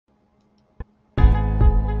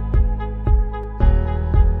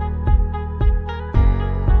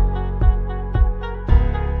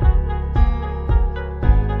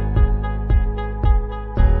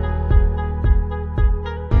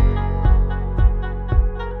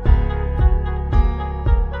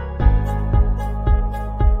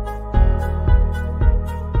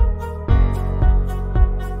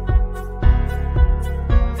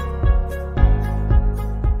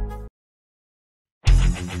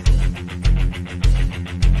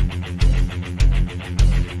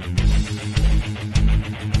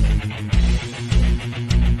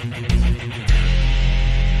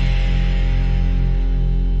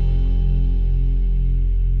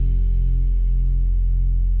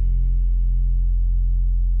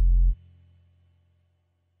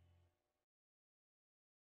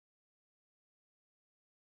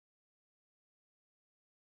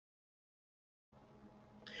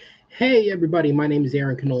Hey everybody, my name is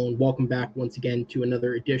Aaron Canola, and welcome back once again to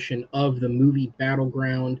another edition of the movie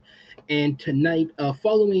Battleground. And tonight,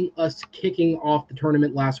 following us kicking off the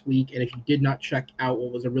tournament last week, and if you did not check out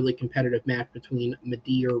what was a really competitive match between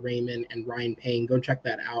Madir Raymond and Ryan Payne, go check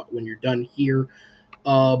that out when you're done here.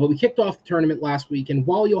 But we kicked off the tournament last week, and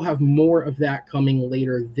while you'll have more of that coming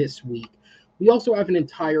later this week, we also have an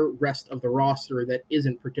entire rest of the roster that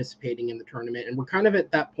isn't participating in the tournament. And we're kind of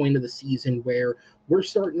at that point of the season where we're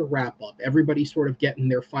starting to wrap up. Everybody's sort of getting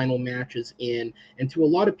their final matches in. And to a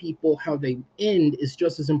lot of people, how they end is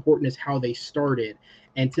just as important as how they started.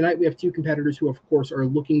 And tonight we have two competitors who, of course, are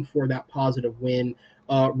looking for that positive win.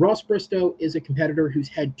 Ross Bristow is a competitor who's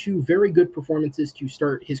had two very good performances to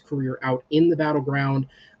start his career out in the Battleground.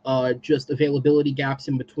 Just availability gaps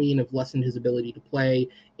in between have lessened his ability to play,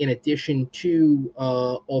 in addition to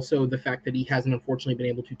also the fact that he hasn't unfortunately been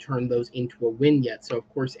able to turn those into a win yet. So, of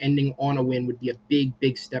course, ending on a win would be a big,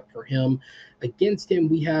 big step for him. Against him,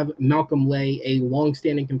 we have Malcolm Lay, a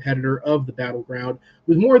longstanding competitor of the Battleground,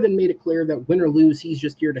 who's more than made it clear that win or lose, he's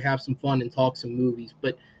just here to have some fun and talk some movies.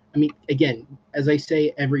 But I mean, again, as I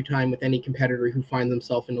say every time with any competitor who finds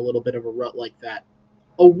himself in a little bit of a rut like that,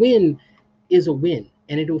 a win is a win,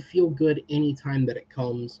 and it'll feel good anytime that it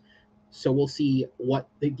comes. So we'll see what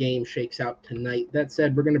the game shakes out tonight. That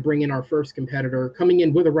said, we're going to bring in our first competitor, coming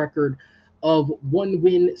in with a record of 1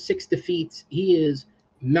 win, 6 defeats. He is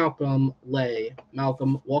Malcolm Lay.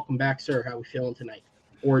 Malcolm, welcome back, sir. How are we feeling tonight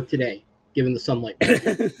or today, given the sunlight?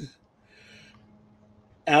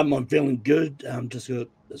 I'm feeling good. I'm just got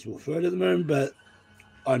this little throat at the moment, but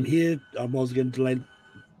I'm here. I wasn't going to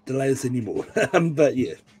delay this anymore. But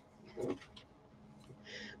yeah.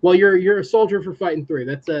 Well, you're a soldier for fighting through.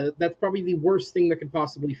 That's probably the worst thing that could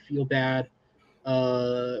possibly feel bad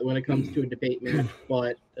when it comes to a debate match.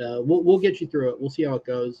 But we'll get you through it. We'll see how it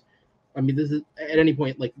goes. I mean, this is at any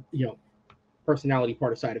point, like, personality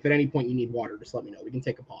part aside. If at any point you need water, just let me know. We can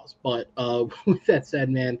take a pause. But with that said,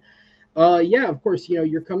 man. Yeah, of course,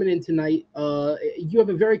 you're coming in tonight. You have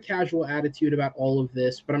a very casual attitude about all of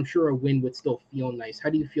this, but I'm sure a win would still feel nice. How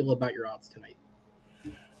do you feel about your odds tonight?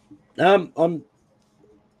 I'm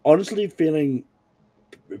honestly feeling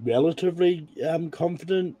relatively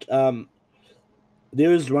confident.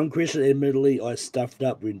 There is one question, admittedly, I stuffed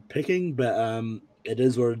up when picking, but it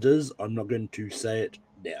is what it is. I'm not going to say it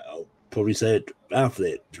now. I'll probably say it after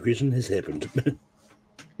that. The question has happened.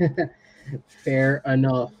 Fair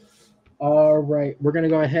enough. All right, we're going to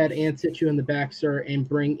go ahead and sit you in the back, sir, and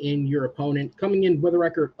bring in your opponent. Coming in with a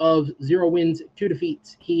record of 0 wins, 2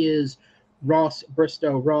 defeats, he is Ross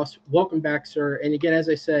Bristow. Ross, welcome back, sir. And again, as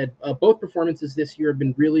I said, both performances this year have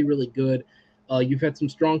been really, really good. You've had some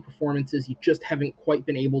strong performances. You just haven't quite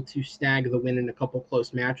been able to snag the win in a couple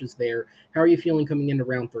close matches there. How are you feeling coming into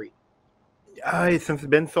round 3? Since it's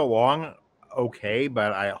been so long, okay,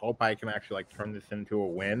 but I hope I can actually turn this into a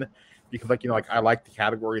win. Because I like the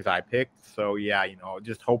categories I picked, so yeah,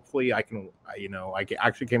 just hopefully I can, I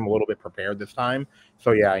actually came a little bit prepared this time,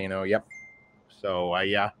 so yeah, yep, so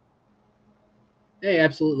yeah. Hey,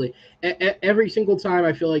 absolutely. Every single time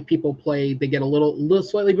I feel like people play, they get a little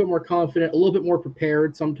slightly bit more confident, a little bit more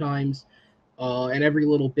prepared sometimes, and every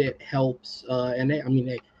little bit helps. And I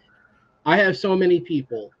mean, I have so many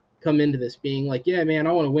people come into this being like, yeah, man,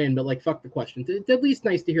 I want to win, but fuck the questions. It's at least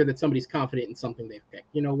nice to hear that somebody's confident in something they've picked.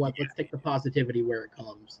 You know what? Yeah. Let's take the positivity where it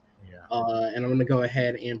comes. Yeah. And I'm going to go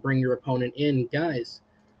ahead and bring your opponent in. Guys,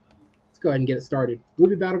 let's go ahead and get it started.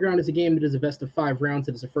 Movie Battleground is a game that is a best of 5 rounds.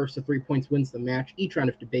 It is a first to 3 points wins the match. Each round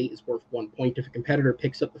of debate is worth 1 point. If a competitor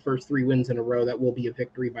picks up the first 3 wins in a row, that will be a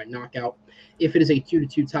victory by knockout. If it is a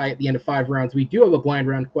 2-2 tie at the end of 5 rounds, we do have a blind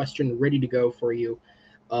round question ready to go for you.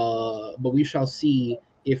 But we shall see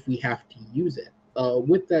if we have to use it.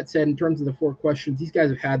 With that said, in terms of the 4 questions, these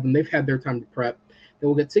guys have had them. They've had their time to prep. They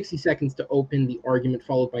will get 60 seconds to open the argument,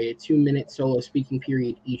 followed by a 2-minute solo speaking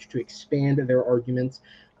period each to expand their arguments.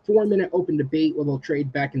 4-minute open debate where they'll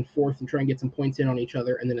trade back and forth and try and get some points in on each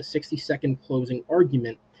other, and then a 60-second closing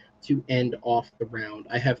argument to end off the round.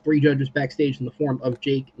 I have 3 judges backstage in the form of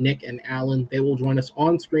Jake, Nick, and Alan. They will join us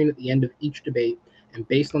on screen at the end of each debate, and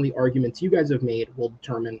based on the arguments you guys have made, we'll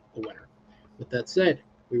determine the winner. With that said,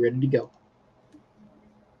 we ready to go?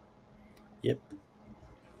 Yep.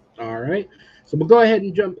 All right. So we'll go ahead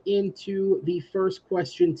and jump into the first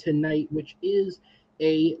question tonight, which is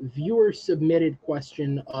a viewer submitted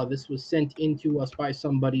question. This was sent in to us by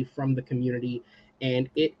somebody from the community, and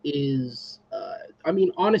it is, I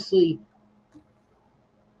mean, honestly,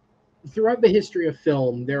 throughout the history of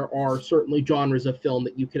film, there are certainly genres of film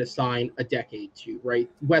that you could assign a decade to, right?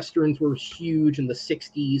 Westerns were huge in the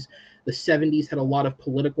 60s. The 70s had a lot of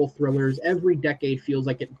political thrillers. Every decade feels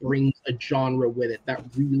like it brings a genre with it that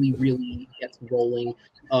really, really gets rolling.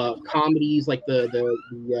 Comedies like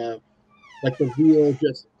like the real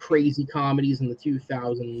just crazy comedies in the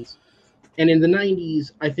 2000s. And in the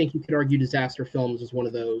 90s, I think you could argue disaster films is one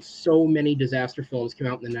of those. So many disaster films came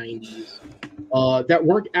out in the 90s that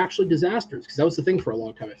weren't actually disasters, because that was the thing for a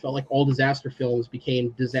long time. It felt like all disaster films became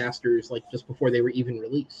disasters like just before they were even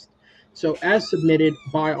released. So, as submitted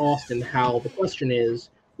by Austin Howell, the question is,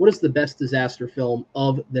 what is the best disaster film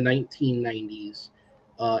of the 1990s?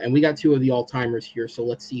 And we got two of the all-timers here, so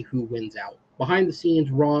let's see who wins out. Behind the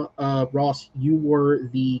scenes, Ross, you were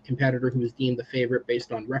the competitor who was deemed the favorite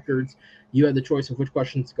based on records. You had the choice of which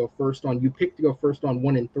questions to go first on. You picked to go first on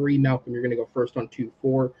 1 and 3. Malcolm, you're going to go first on 2,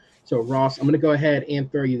 4. So, Ross, I'm going to go ahead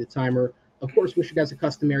and throw you the timer. Of course, wish you guys a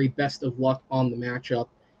customary best of luck on the matchup.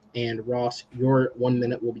 And, Ross, your 1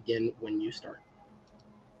 minute will begin when you start.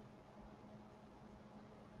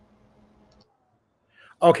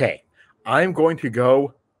 Okay, I'm going to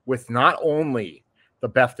go with not only the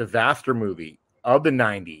best disaster movie of the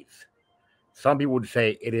 90s, some people would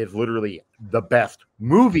say it is literally the best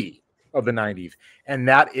movie of the 90s, and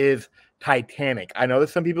that is Titanic. I know that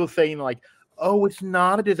some people saying like, oh, it's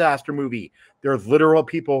not a disaster movie. There's literal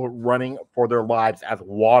people running for their lives as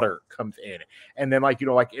water comes in. And then like,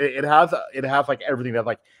 like it has like everything that's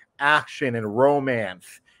like action and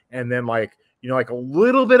romance. And then like, like a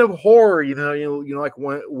little bit of horror, like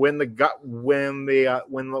when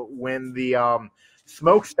the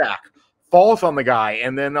smokestack falls on the guy,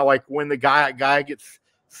 and then like when the guy gets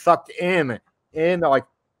sucked in like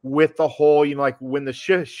with the whole, like when the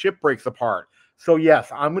ship breaks apart. So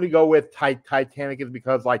yes, I'm going to go with Titanic, is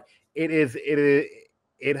because like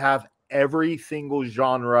it has every single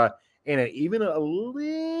genre in it, even a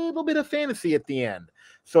little bit of fantasy at the end.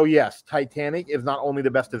 So yes, Titanic is not only the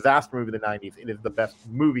best disaster movie of the 90s, it is the best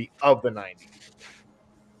movie of the 90s.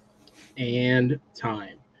 And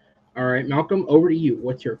time. All right, Malcolm, over to you.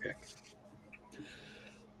 What's your pick?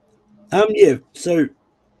 Yeah. So,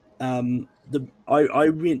 I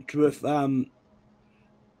went with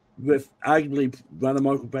arguably one of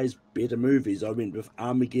Michael Bay's better movies. I went with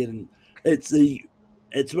Armageddon. It's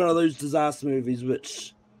one of those disaster movies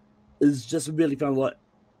which is just really fun. Like,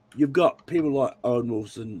 you've got people like Owen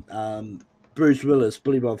Wilson, Bruce Willis,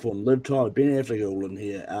 Billy Bob Thornton, Liv Tyler, Ben Affleck all in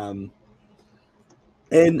here. And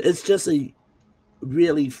it's just a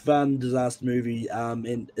really fun disaster movie.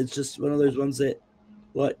 And it's just one of those ones that,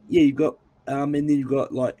 like, yeah, you've got and then you've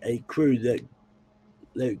got like a crew that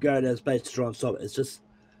go down space to try and stop it.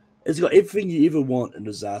 It's got everything you ever want in a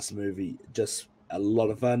disaster movie. Just a lot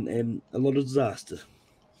of fun and a lot of disaster.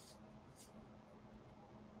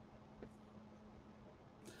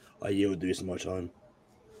 I yield the rest of my time.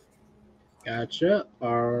 Gotcha.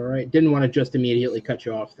 All right. Didn't want to just immediately cut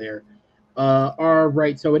you off there. All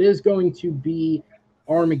right. So it is going to be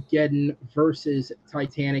Armageddon versus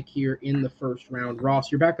Titanic here in the first round.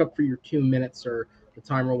 Ross, you're back up for your 2 minutes, sir. The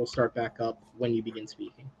timer will start back up when you begin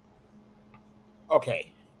speaking.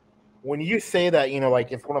 Okay. When you say that,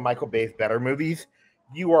 like it's one of Michael Bay's better movies,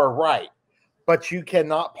 you are right. But you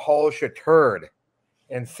cannot polish a turd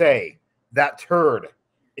and say that turd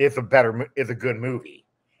is a good movie.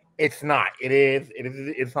 It's not.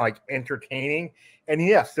 It's not like entertaining. And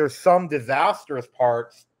yes, there's some disastrous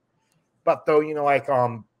parts, but though,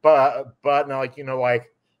 but no,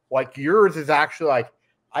 like yours is actually like,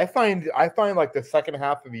 I find like the second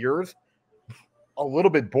half of yours a little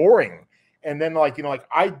bit boring. And then like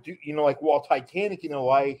I do while Titanic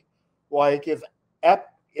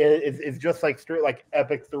is just like straight like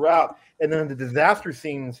epic throughout, and then the disaster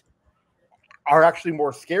scenes are actually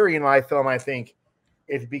more scary in my film. I think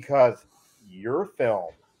it's because your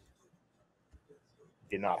film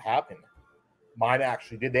did not happen. Mine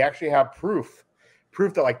actually did. They actually have proof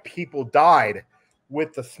that like people died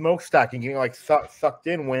with the smokestack and getting like sucked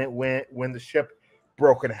in when the ship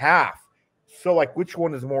broke in half. So, like, which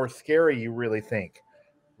one is more scary, you really think?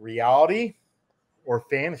 Reality or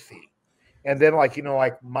fantasy? And then, like,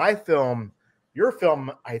 like my film, your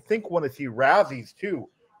film, I think won a few Razzies too.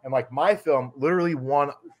 And like my film literally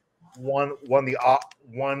won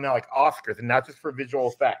like Oscars, and not just for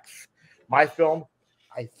visual effects. My film,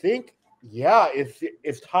 I think, yeah,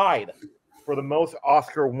 it's tied. for the most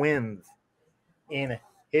Oscar wins in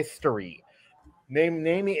history. Name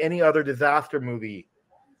me any other disaster movie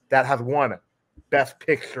that has won Best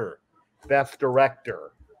Picture, Best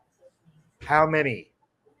Director. How many?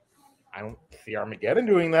 I don't see Armageddon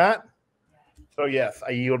doing that. So yes,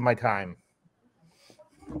 I yield my time.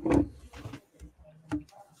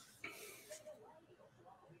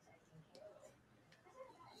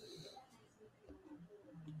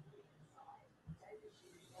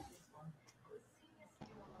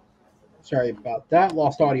 Sorry about that.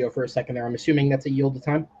 Lost audio for a second there. I'm assuming that's a yield of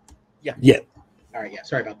time. Yeah. All right. Yeah.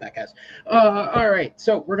 Sorry about that, guys. All right.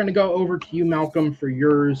 So we're gonna go over to you, Malcolm, for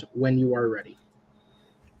yours when you are ready.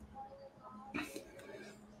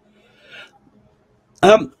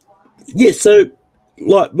 Yeah, so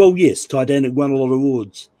yes, Titanic won a lot of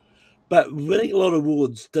awards. But winning a lot of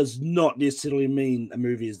awards does not necessarily mean a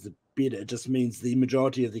movie is the better. It just means the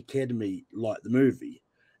majority of the Academy like the movie.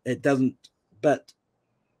 It doesn't but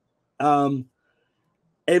and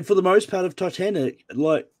for the most part of Titanic,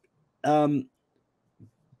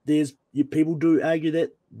 there's people do argue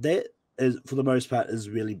that is for the most part is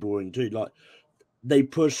really boring too. Like they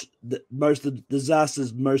push most of the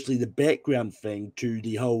disasters, mostly the background thing, to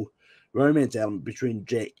the whole romance element between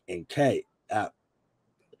Jack and Kate,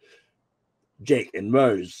 Jack and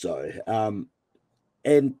Rose. So,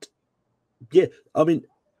 and yeah, I mean,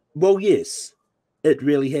 well, yes, it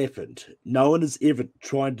really happened. No one has ever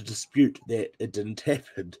tried to dispute that it didn't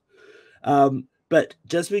happen. But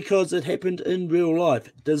just because it happened in real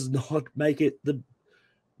life does not make it the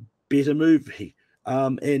better movie.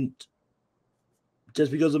 And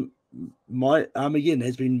just because my Armageddon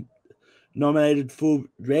has been nominated for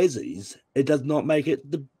Razzies, it does not make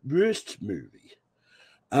it the worst movie.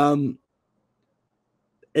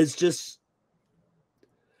 It's just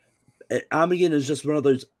Armageddon is just one of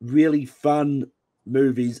those really fun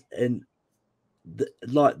movies, and the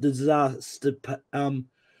disaster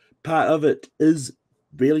part of it is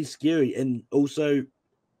really scary, and also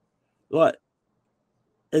like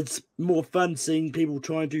it's more fun seeing people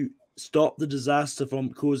trying to stop the disaster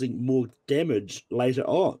from causing more damage later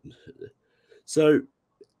on. So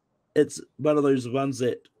it's one of those ones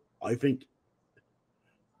that I think,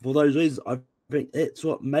 for those reasons, I think that's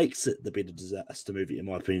what makes it the better disaster movie, in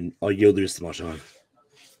my opinion. I yield the rest of my time.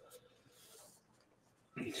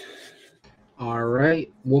 All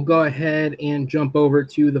right. We'll go ahead and jump over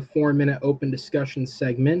to the 4-minute open discussion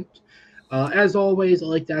segment. As always, I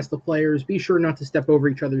like to ask the players, be sure not to step over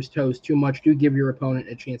each other's toes too much. Do give your opponent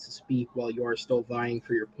a chance to speak while you are still vying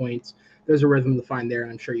for your points. There's a rhythm to find there,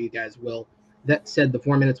 and I'm sure you guys will. That said, the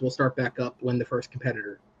 4 minutes will start back up when the first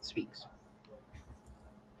competitor speaks.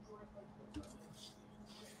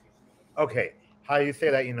 Okay, how do you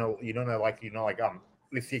say that? You don't know,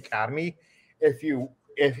 it's the Academy. If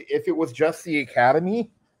it was just the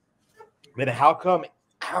Academy, then how come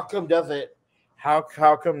does it? How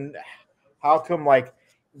come like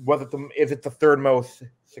is it the third most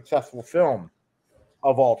successful film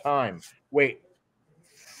of all time? Wait,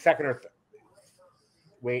 second or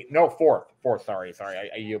wait, no, fourth. Sorry,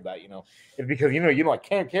 I yield that. It's because like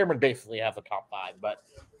Cameron basically has a top five, but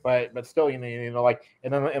still, like,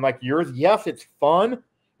 and like yours, yes, it's fun,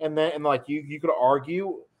 and like you could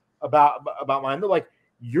argue about mine, but like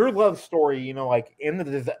your love story, like in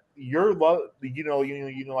your love,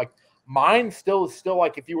 like mine still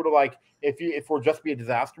like if you were to like if it were just be a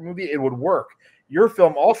disaster movie, it would work. Your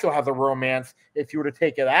film also has a romance. If you were to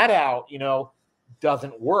take that out,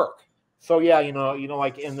 doesn't work. So yeah,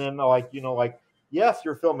 like, and then like, yes,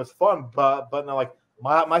 your film is fun, but no, like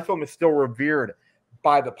my film is still revered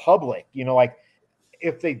by the public. Like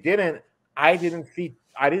if they didn't, I didn't see,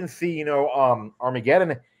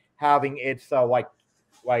 Armageddon having its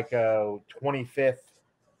 25th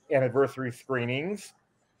anniversary screenings.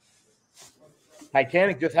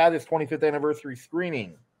 Titanic just had its 25th anniversary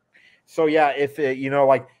screening. So yeah, if it,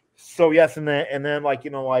 so yes, and then like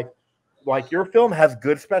your film has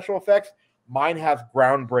good special effects, mine has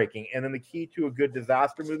groundbreaking. And then the key to a good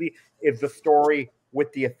disaster movie is the story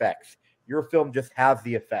with the effects. Your film just has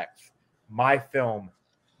the effects. My film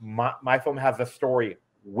has a story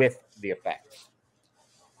with the effects.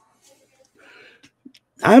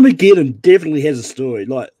 Armageddon definitely has a story.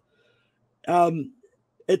 Like,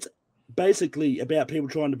 it's basically about people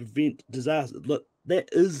trying to prevent disaster. Look, that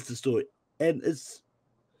is the story, and it's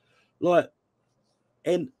like,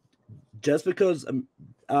 and just because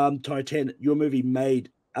Titanic, your movie,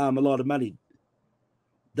 made a lot of money,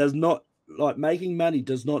 does not, like, making money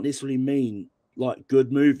does not necessarily mean like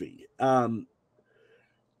good movie.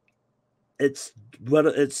 It's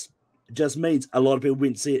just means a lot of people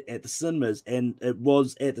went to see it at the cinemas, and it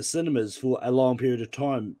was at the cinemas for a long period of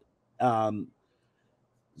time.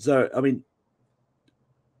 So, I mean,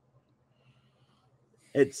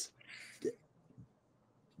 it's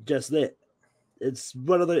just that. It's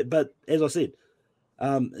one of the, but as I said,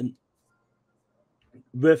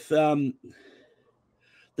 with the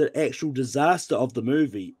actual disaster of the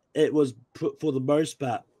movie, it was put, for the most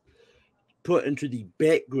part, put into the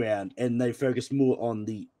background, and they focused more on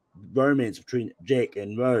the romance between Jack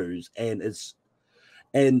and Rose, and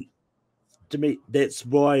to me, that's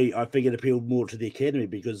why I think it appealed more to the Academy,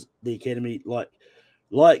 because the Academy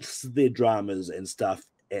likes their dramas and stuff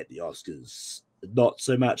at the Oscars, not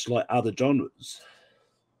so much like other genres.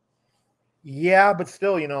 Yeah, but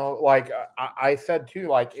still, like I said too,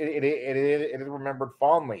 like it is remembered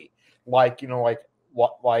fondly. Like,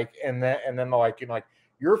 what, like, and then like, like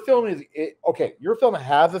your film okay. Your film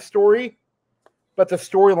has a story, but the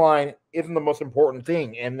storyline isn't the most important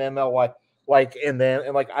thing. And then they'll and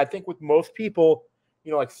like I think with most people,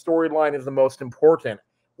 like storyline is the most important.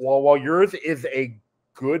 While yours is a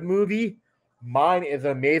good movie, mine is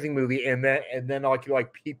an amazing movie, and then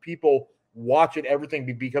like people watch it everything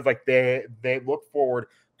because like they look forward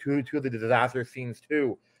to the disaster scenes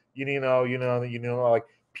too. Like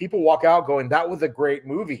people walk out going, that was a great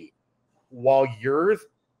movie. While yours,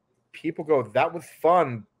 people go, that was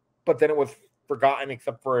fun, but then it was forgotten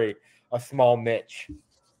except for a small niche.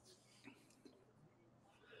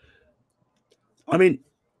 I mean,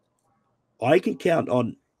 I can count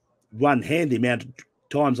on one hand the amount of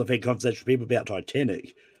times I've had conversations with people about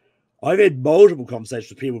Titanic. I've had multiple conversations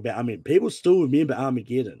with people about, I mean, people still remember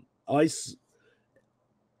Armageddon. I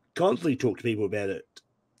constantly talk to people about it.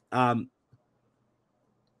 And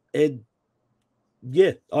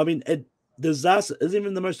yeah, I mean, disaster isn't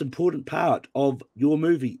even the most important part of your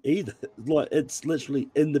movie either. Like, it's literally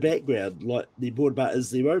in the background. Like, the important part is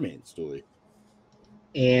the romance story.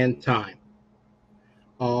 And time.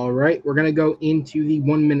 All right, we're going to go into the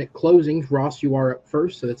 1 minute closings. Ross, you are up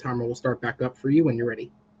first, so the timer will start back up for you when you're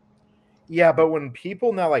ready. Yeah, but when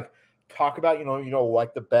people now like talk about,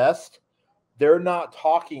 like the best, they're not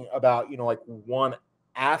talking about, like one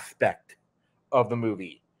aspect of the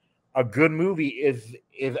movie. A good movie is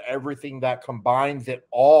everything that combines it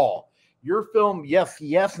all. Your film, yes,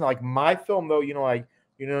 and like my film though,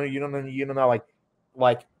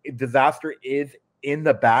 like disaster is in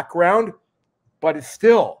the background, but it's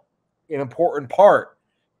still an important part.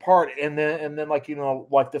 And then like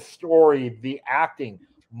like the story, the acting.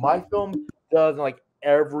 My film does like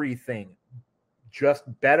everything just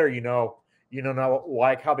better, now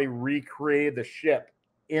like how they recreated the ship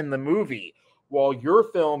in the movie. While your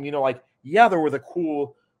film, like, yeah, there were the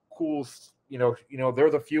cool,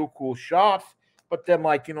 there's a few cool shots, but then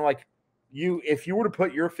like, like if you were to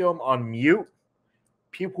put your film on mute,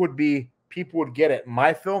 people would get it.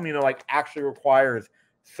 My film, like actually requires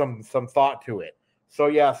some thought to it. So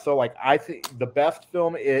yeah, so like I think the best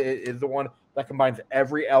film is the one that combines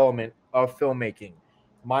every element of filmmaking.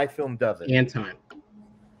 My film does it. And time.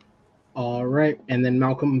 All right, and then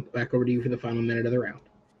Malcolm, back over to you for the final minute of the round.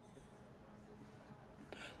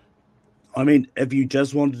 I mean, if you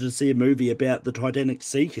just wanted to see a movie about the Titanic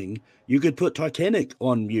sinking, you could put Titanic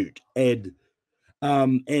on mute and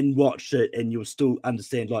watch it, and you'll still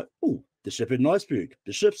understand, like, oh, the ship in an iceberg,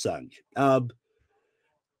 the ship sunk. But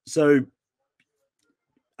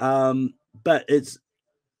it's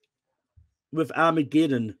with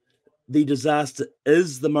Armageddon, the disaster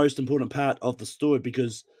is the most important part of the story,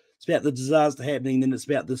 because it's about the disaster happening, then it's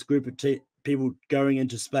about this group of people going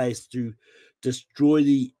into space to destroy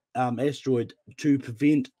the asteroid to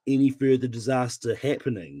prevent any further disaster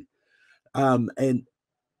happening. And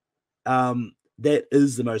that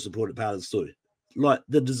is the most important part of the story. Like,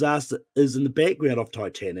 the disaster is in the background of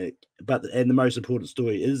Titanic, and the most important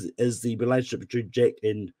story is the relationship between Jack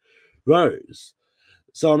and Rose.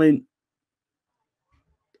 So I mean,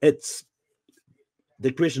 it's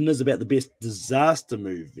the question is about the best disaster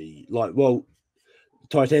movie. Like, well,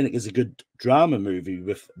 Titanic is a good drama movie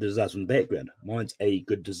with the disaster in the background. Mine's a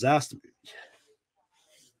good disaster movie.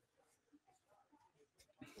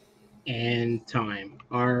 And time.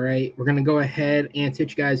 All right, we're going to go ahead and sit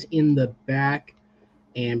you guys in the back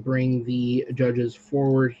and bring the judges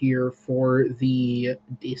forward here for the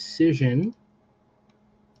decision.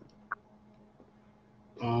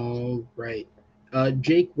 All right.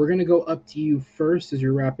 Jake, we're going to go up to you first as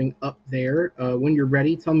you're wrapping up there. When you're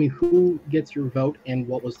ready, tell me who gets your vote and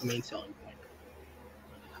what was the main selling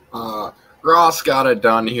point. Ross got it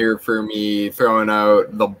done here for me, throwing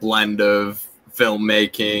out the blend of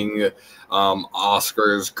filmmaking.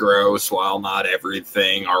 Oscars gross, while not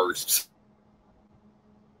everything are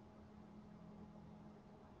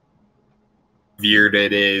weird.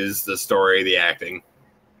 It is the story, the acting.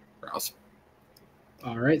 Ross.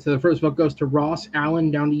 All right, so the first vote goes to Ross.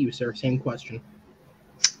 Alan, down to you, sir. Same question.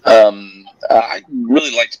 I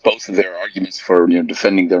really liked both of their arguments for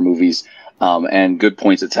defending their movies, and good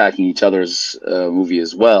points attacking each other's movie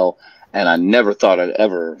as well. And I never thought I'd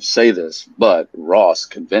ever say this, but Ross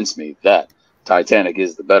convinced me that Titanic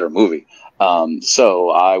is the better movie. So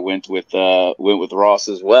I went with Ross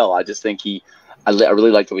as well. I just think I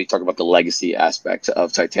really like the way he talked about the legacy aspect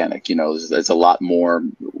of Titanic. It's a lot more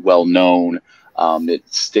well known. It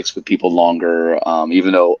sticks with people longer,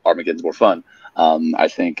 even though Armageddon's more fun. I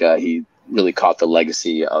think he really caught the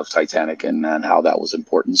legacy of Titanic and how that was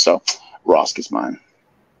important. So Ross gets mine.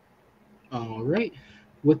 All right.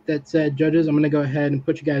 With that said, judges, I'm going to go ahead and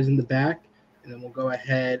put you guys in the back, and then we'll go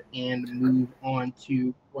ahead and move on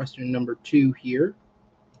to question number 2 here.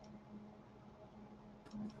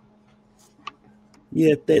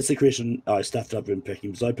 Yeah, that's the question I stuffed up in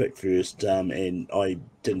picking, because I picked first, and I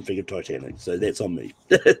didn't think of Titanic, so that's on me.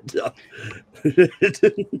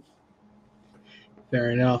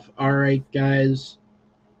 Fair enough. All right, guys.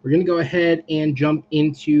 We're going to go ahead and jump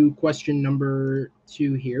into question number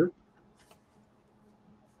 2 here.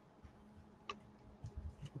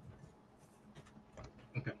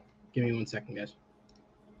 Okay. Give me 1 second, guys.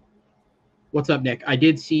 What's up, Nick? I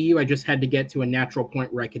did see you. I just had to get to a natural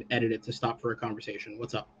point where I could edit it to stop for a conversation.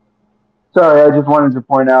 What's up? Sorry, I just wanted to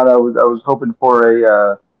point out I was hoping for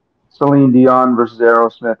a Celine Dion versus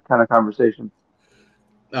Aerosmith kind of conversation.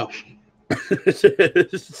 Oh.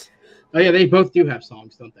 Oh, yeah, they both do have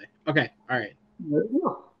songs, don't they? Okay, all right.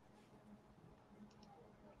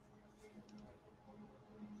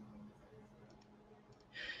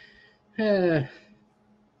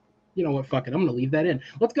 You know what? Fuck it. I'm going to leave that in.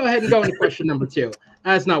 Let's go ahead and go into question number 2.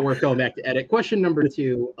 That's not worth going back to edit. Question number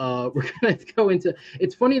 2, we're going to go into...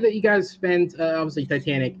 It's funny that you guys spent, obviously,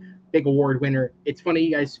 Titanic, big award winner. It's funny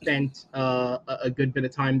you guys spent a good bit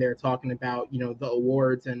of time there talking about, the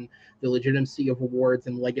awards and the legitimacy of awards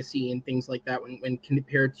and legacy and things like that when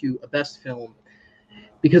compared to a best film.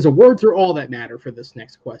 Because awards are all that matter for this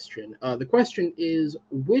next question. The question is,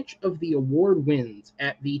 which of the award wins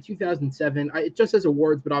at the 2007, it just says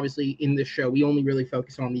awards, but obviously in this show, we only really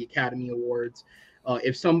focus on the Academy Awards.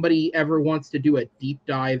 If somebody ever wants to do a deep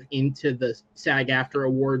dive into the SAG-AFTRA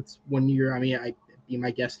Awards one year, I'd be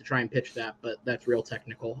my guest to try and pitch that, but that's real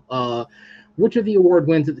technical. Which of the award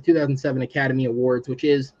wins at the 2007 Academy Awards, which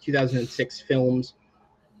is 2006 films?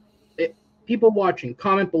 People watching,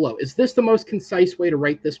 comment below. Is this the most concise way to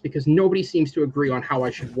write this? Because nobody seems to agree on how I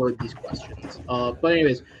should word these questions. But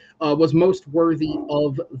anyways, was most worthy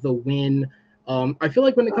of the win? I feel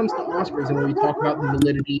like when it comes to Oscars and when we talk about the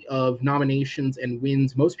validity of nominations and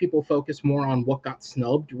wins, most people focus more on what got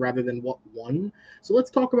snubbed rather than what won. So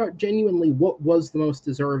let's talk about genuinely what was the most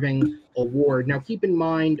deserving award. Now, keep in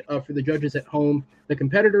mind, for the judges at home, the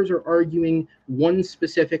competitors are arguing one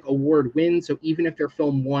specific award win. So even if their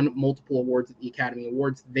film won multiple awards at the Academy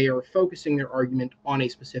Awards, they are focusing their argument on a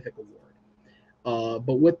specific award.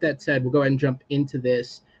 But with that said, we'll go ahead and jump into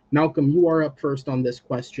this. Malcolm, you are up first on this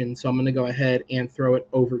question, so I'm going to go ahead and throw it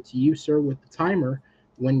over to you, sir, with the timer.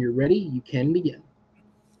 When you're ready, you can begin.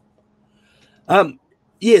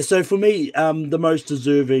 Yeah, so for me, the most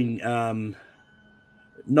deserving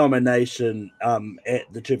nomination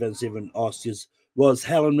at the 2007 Oscars was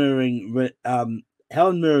Helen Mirren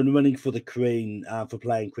winning for the Queen for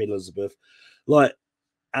playing Queen Elizabeth.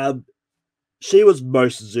 She was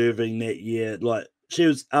most deserving that year. She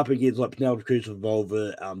was up against Penelope Cruz with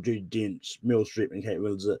Volver, Judi Dench, Meryl Streep, and Kate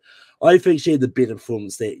Winslet. I think she had the better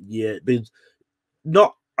performance that year because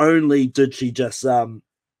not only did she just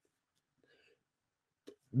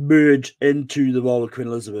merge into the role of Queen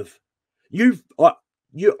Elizabeth, you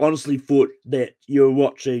honestly thought that you were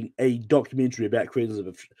watching a documentary about Queen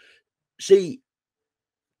Elizabeth. She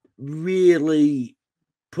really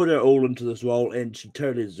put her all into this role, and she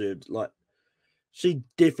totally deserved. She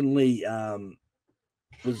definitely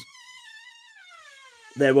was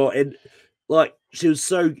there. Well, and she was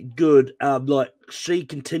so good. She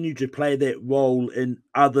continued to play that role in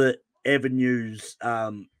other avenues,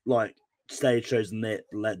 like stage shows and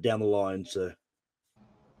that down the line. So,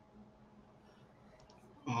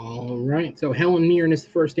 all right. So Helen Mirren is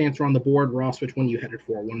the first answer on the board. Ross, which one you headed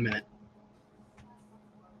for? 1 minute.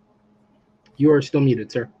 You are still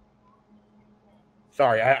muted, sir.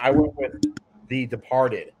 Sorry, I went with The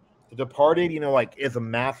Departed. The Departed, is a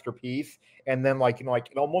masterpiece, and then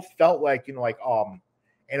it almost felt like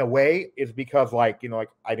in a way, is because like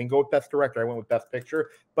I didn't go with best director, I went with best picture,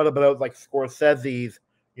 but it was like Scorsese's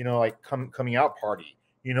like coming out party,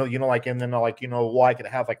 like, and then like like it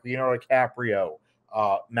has like Leonardo DiCaprio,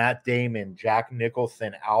 Matt Damon, Jack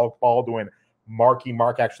Nicholson, Alec Baldwin, Marky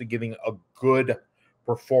Mark actually giving a good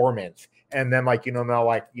performance, and then like now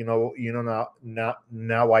like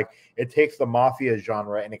now like it takes the mafia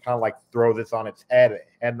genre and it kind of like throws this on its head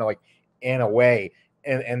and like in a way,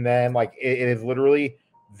 and then like it is literally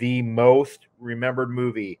the most remembered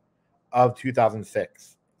movie of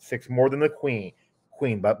 2006, more than the Queen,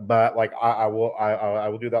 but like I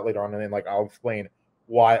will do that later on, and then like I'll explain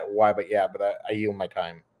why, but yeah, but I yield my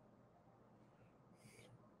time.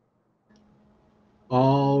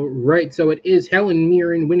 All right, so it is Helen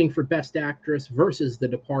Mirren winning for Best Actress versus The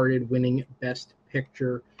Departed winning Best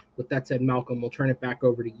Picture. With that said, Malcolm, we'll turn it back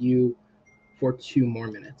over to you for 2 more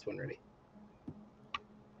minutes when ready.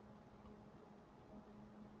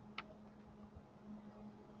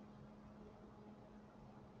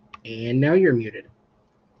 And now you're muted.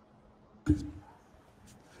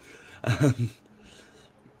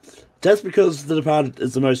 Just because The Departed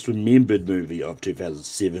is the most remembered movie of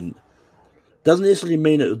 2007 doesn't necessarily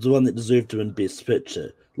mean it was the one that deserved to win Best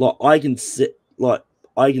Picture. Like I can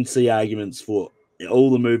see arguments for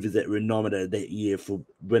all the movies that were nominated that year for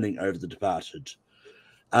winning over The Departed.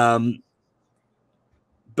 But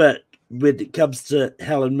when it comes to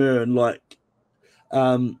Helen Mirren, like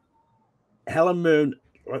Helen Mirren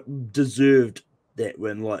deserved that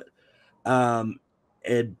win, like and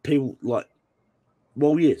people like,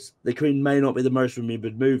 well, yes, The Queen may not be the most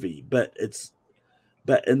remembered movie, but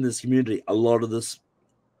in this community, a lot of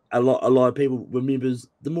people remember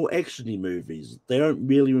the more actiony movies. They don't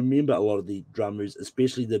really remember a lot of the drama movies,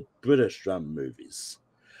 especially the British drama movies.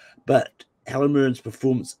 But Helen Mirren's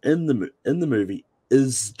performance in the movie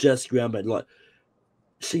is just groundbreaking.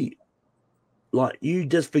 Like you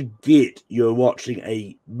just forget you're watching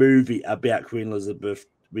a movie about Queen Elizabeth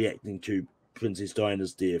reacting to Princess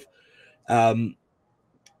Diana's death. And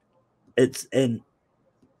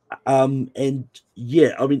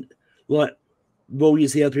yeah, I mean, like, well, you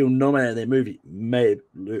see other people nominated that movie.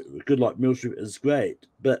 Good like Meryl Streep is great,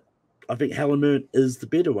 but I think Helen Mirren is the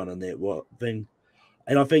better one in that thing,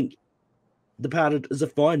 and I think The Departed is a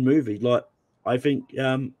fine movie. Like, I think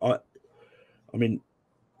I mean,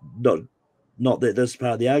 not that this is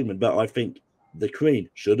part of the argument, but I think The Queen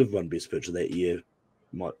should have won Best Picture that year.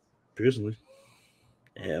 Personally,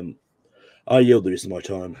 I yield the rest of my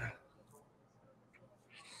time.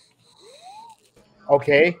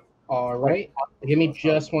 Okay. All right. Give me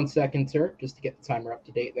just 1 second, sir, just to get the timer up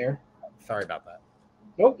to date there. Sorry about that.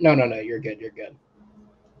 Nope. No. You're good. You're good.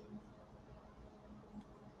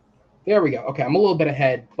 There we go. Okay, I'm a little bit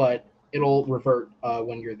ahead, but it'll revert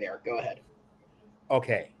when you're there. Go ahead.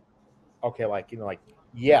 Okay, like like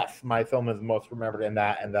yes, my film is most remembered, and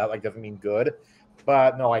that like doesn't mean good,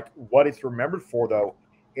 but no, like what it's remembered for though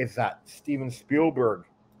is that Steven Spielberg.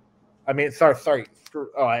 I mean, sorry.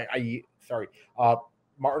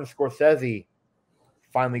 Martin Scorsese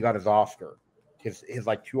finally got his Oscar, his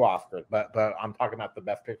like 2 Oscars, but I'm talking about the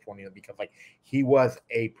Best Picture one, because like he was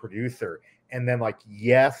a producer, and then like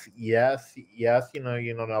yes,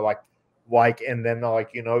 like and then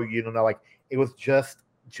like like it was just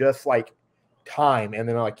like time, and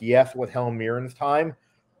then like yes, with Helen Mirren's time,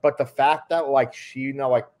 but the fact that like she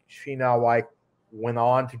now went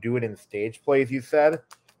on to do it in stage plays, you said,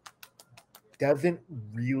 doesn't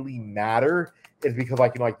really matter, is because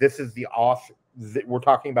like this is the Oscar. We're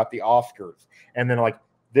talking about the Oscars, and then like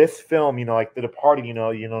this film, like The Departed,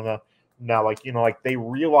 now like they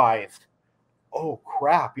realized, oh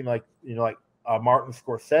crap, Martin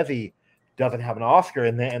Scorsese doesn't have an Oscar,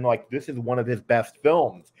 and like this is one of his best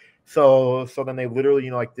films. So then they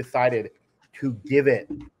literally like decided to give it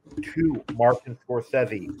to Martin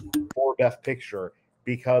Scorsese for Best Picture,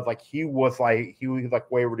 because like he was like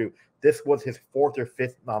way overdue. This was his 4th or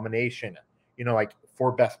 5th nomination, like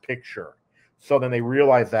for Best Picture. So then they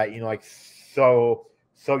realized that, like so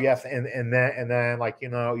yes, and then like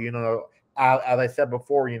as I said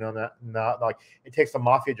before, not like it takes the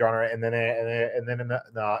mafia genre and then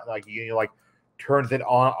like like turns it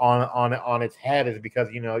on its head, is because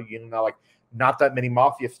like not that many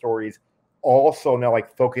mafia stories also now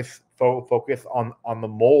like focus on the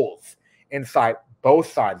moles inside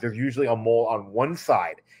both sides. There's usually a mole on one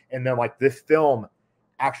side, and then like this film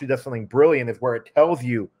actually does something brilliant, is where it tells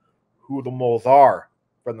you who the moles are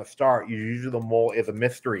from the start. Usually the mole is a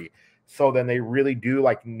mystery. So then they really do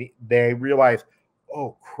like, they realize,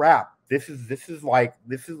 oh crap, this is like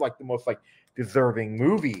the most like deserving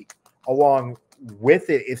movie. Along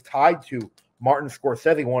with it is tied to Martin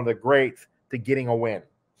Scorsese, one of the greats, to getting a win.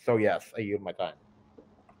 So yes, I yield my time.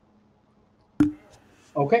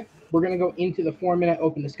 Okay, we're going to go into the 4-minute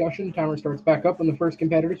open discussion. Timer starts back up when the first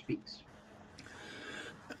competitor speaks.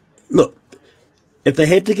 Look, if they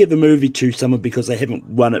had to give a movie to someone because they haven't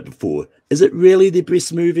won it before, is it really the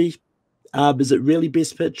best movie? Is it really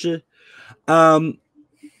Best Picture?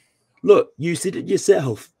 Look, you said it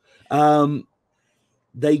yourself.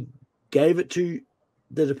 They gave it to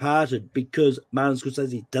The Departed because Martin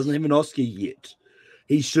Scorsese doesn't have an Oscar yet.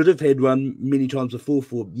 He should have had one many times before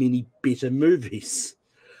for many better movies.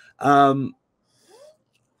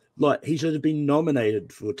 Like, he should have been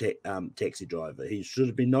nominated for Taxi Driver. He should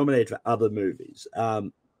have been nominated for other movies.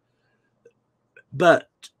 But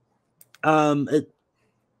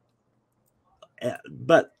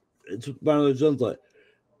it's one of those ones like,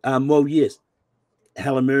 well, yes,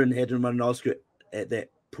 Helen Mirren hadn't won an Oscar at that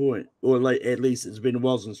point, or like at least it's been a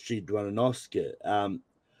while since she'd won an Oscar.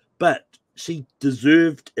 But she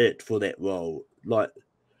deserved it for that role. Like,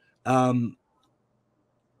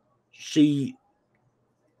 she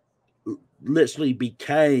literally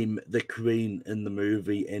became the queen in the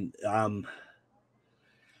movie,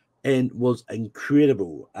 and was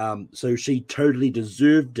incredible. So she totally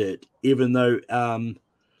deserved it, even though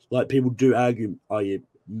like people do argue, oh yeah,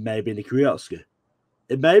 may have been a career Oscar.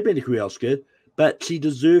 It may have been a career Oscar, but she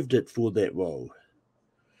deserved it for that role.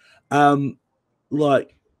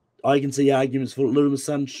 Like, I can see arguments for Little Miss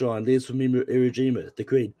Sunshine, There's for Iwo Jima, The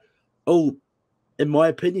Queen. Oh, in my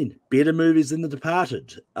opinion, better movies than The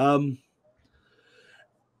Departed.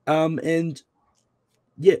 And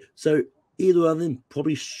yeah, so either of them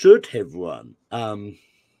probably should have won over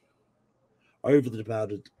The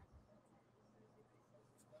Departed.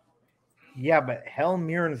 Yeah, but Helen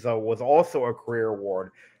Mirren though was also a career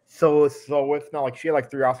award. So it's not like she had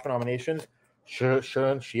like 3 Oscar nominations.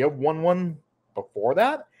 Shouldn't she have won one before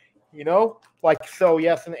that? You know, like, so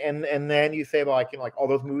yes, and then you say like, you know, like all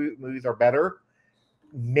those movies are better,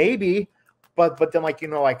 maybe, but then like, you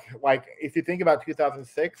know, like if you think about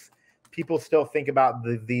 2006, people still think about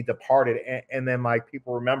the Departed, and then like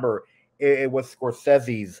people remember it was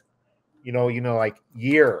Scorsese's, you know, like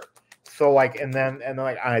year. So like, and then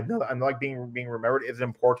like I know like being remembered is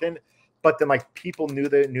important, but then like people knew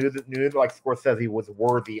that like Scorsese was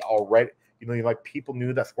worthy already. You know, like people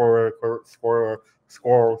knew that Scorsese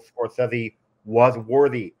was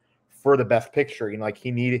worthy for the Best Picture. You know, like he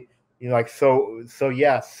needed, you know, like so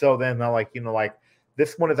yeah. So then like, you know, like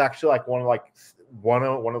this one is actually like one of like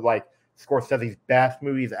Scorsese's best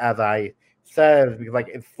movies, as I said, because like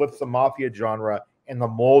it flips the mafia genre and the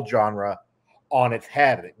mole genre on its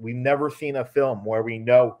head. We've never seen a film where we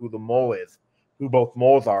know who the mole is, who both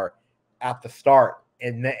moles are at the start,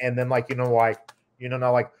 and then like, you know, like, you know,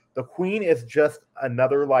 now like The Queen is just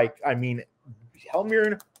another, like, I mean, Helen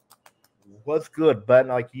Mirren was good, but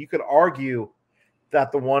like you could argue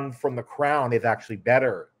that the one from The Crown is actually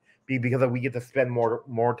better because we get to spend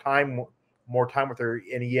more time with her.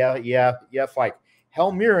 And yes, like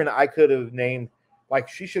Helen Mirren, I could have named, like,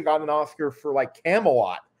 she should have gotten an Oscar for like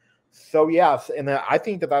Camelot. So yes, and I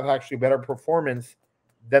think that's actually a better performance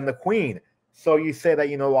than The Queen. So you say that,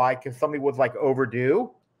 you know, like if somebody was like overdue,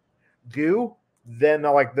 then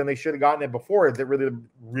they should have gotten it before. Is it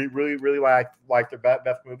really like their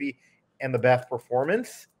best movie and the best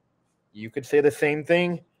performance? You could say the same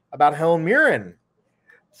thing about Helen Mirren.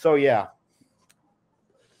 So yeah.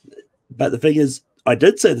 But the thing is, I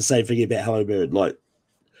did say the same thing about Helen Mirren. Like,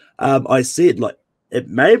 I said, like, it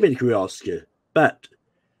may have been a career Oscar, but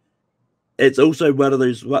it's also one of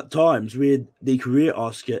those times where the career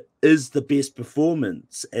Oscar is the best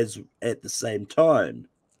performance at the same time.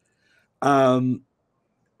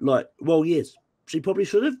 Like, well, yes, she probably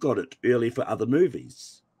should have got it early for other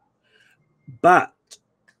movies, but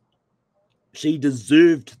she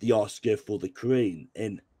deserved the Oscar for The Queen,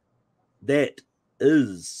 and that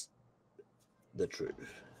is the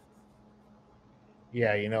truth.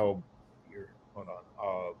 Yeah, you know, hold on.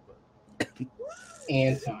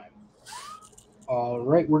 And time. All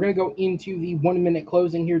right, we're going to go into the 1-minute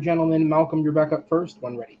closing here, gentlemen. Malcolm, you're back up first.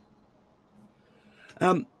 When ready.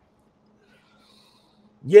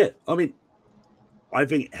 Yeah, I mean, I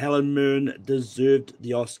think Helen Mirren deserved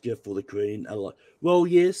the Oscar for The Queen a lot. Well,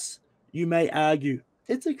 yes, you may argue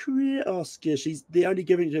it's a career Oscar. They're only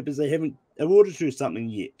giving it to her because they haven't awarded her something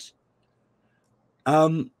yet.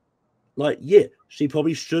 Like, yeah, she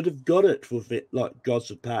probably should have got it for like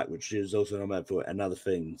Gosford Park, which she was also nominated for, and other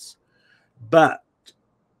things. But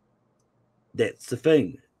that's the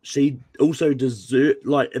thing. She also deserved,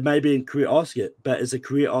 like, it may be a career Oscar, but it's a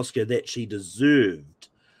career Oscar that she deserved.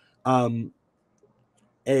 And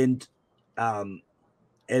and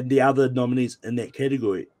the other nominees in that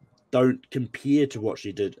category don't compare to what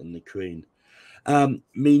she did in The Queen.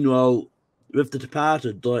 Meanwhile, with The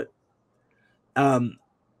Departed, like,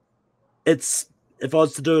 it's, if I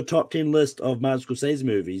was to do a top 10 list of Martin Scorsese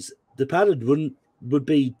movies, Departed would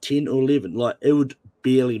be 10 or 11. Like, it would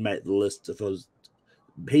barely make the list if I was.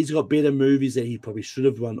 He's got better movies that he probably should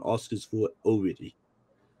have won Oscars for already.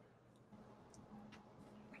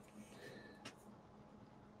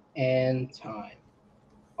 And time.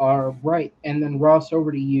 All right, and then Ross,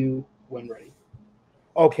 over to you when ready.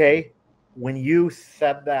 Okay, when you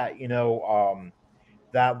said that,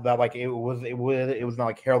 that like it was not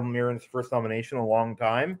like Helen Mirren's first nomination in a long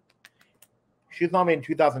time. She was nominated in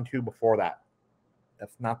 2002. Before that,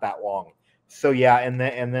 that's not that long. So yeah, and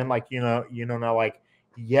then like now like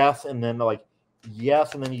yes, and then like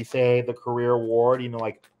yes, and then you say the career award.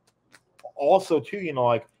 Like also too,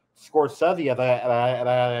 like Scorsese. As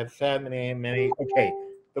I said many. Okay,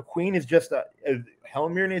 The Queen is just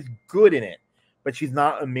Helen Mirren is good in it, but she's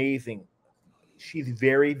not amazing. She's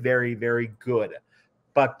very, very, very good.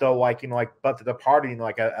 But though, but The Departed,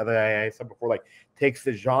 as I said before, like takes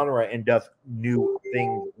the genre and does new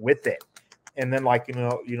things with it. And then,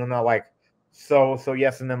 so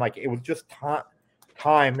yes, and then like it was just time,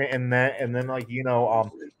 and then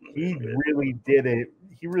he really did it.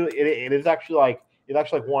 He really, it is actually like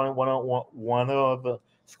one of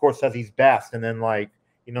Scorsese's best. And then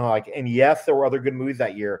and yes, there were other good movies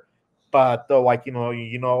that year, but though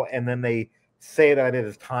and then they say that it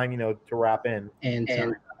is time, to wrap in. And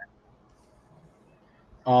time.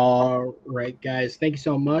 All right, guys. Thank you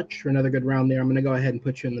so much for another good round there. I'm going to go ahead and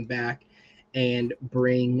put you in the back and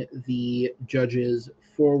bring the judges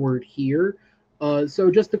forward here.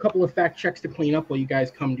 So just a couple of fact checks to clean up while you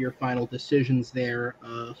guys come to your final decisions there.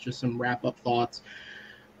 Just some wrap-up thoughts.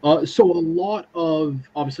 So a lot of,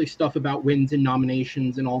 obviously, stuff about wins and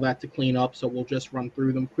nominations and all that to clean up, so we'll just run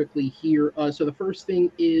through them quickly here. So the first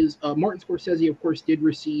thing is Martin Scorsese, of course, did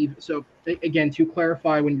receive, so again, to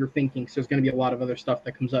clarify when you're thinking, so there's going to be a lot of other stuff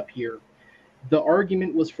that comes up here. The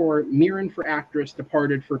argument was for Mirren for actress,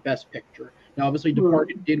 Departed for Best Picture. Now, obviously,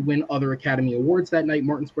 Departed did win other Academy Awards that night.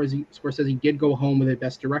 Martin Scorsese did go home with a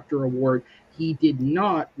Best Director award. He did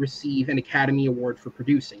not receive an Academy Award for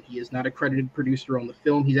producing. He is not a credited producer on the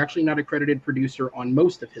film. He's actually not a credited producer on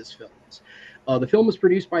most of his films. The film was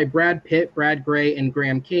produced by Brad Pitt, Brad Gray, and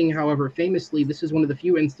Graham King. However, famously, this is one of the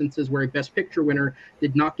few instances where a Best Picture winner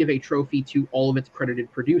did not give a trophy to all of its credited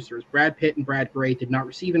producers. Brad Pitt and Brad Gray did not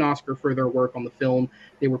receive an Oscar for their work on the film.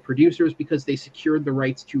 They were producers because they secured the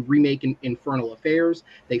rights to remake Infernal Affairs.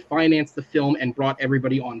 They financed the film and brought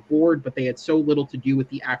everybody on board, but they had so little to do with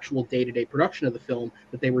the actual day-to-day production of the film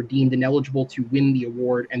that they were deemed ineligible to win the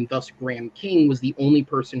award, and thus Graham King was the only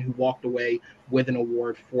person who walked away with an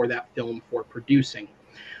award for that film for producing.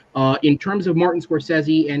 In terms of Martin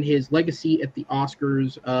Scorsese and his legacy at the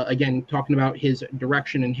Oscars, again, talking about his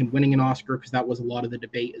direction and him winning an Oscar, because that was a lot of the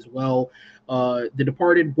debate as well. The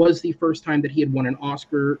Departed was the first time that he had won an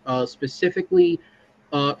Oscar, specifically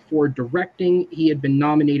for directing. He had been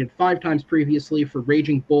nominated 5 times previously for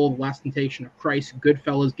Raging Bull, The Last Temptation of Christ,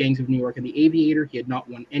 Goodfellas, Gangs of New York, and The Aviator. He had not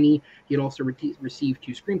won any. He had also received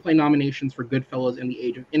 2 screenplay nominations for Goodfellas and The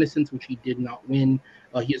Age of Innocence, which he did not win.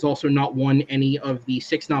 He has also not won any of the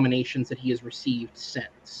 6 nominations that he has received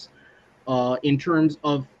since. In terms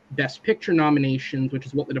of Best Picture nominations, which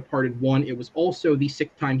is what The Departed won, it was also the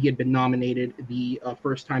 6th time he had been nominated, the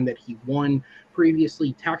first time that he won.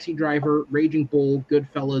 Previously, Taxi Driver, Raging Bull,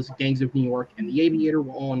 Goodfellas, Gangs of New York, and The Aviator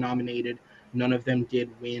were all nominated. None of them did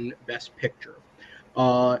win Best Picture.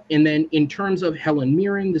 And then in terms of Helen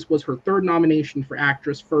Mirren, this was her 3rd nomination for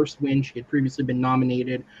actress, first win. She had previously been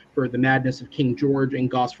nominated for The Madness of King George and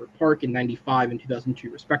Gosford Park in 1995 and 2002,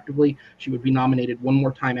 respectively. She would be nominated one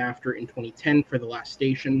more time after in 2010 for The Last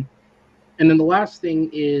Station. And then the last thing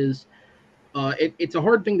is, it's a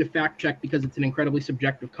hard thing to fact check because it's an incredibly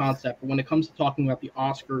subjective concept. But when it comes to talking about the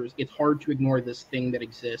Oscars, it's hard to ignore this thing that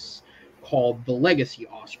exists called the Legacy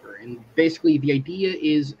Oscar. And basically the idea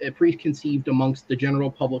is preconceived amongst the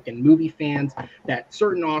general public and movie fans that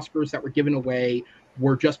certain Oscars that were given away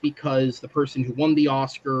were just because the person who won the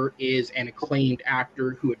Oscar is an acclaimed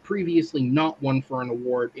actor who had previously not won for an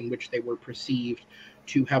award in which they were perceived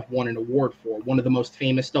to have won an award for. One of the most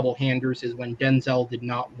famous double-handers is when Denzel did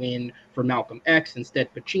not win for Malcolm X.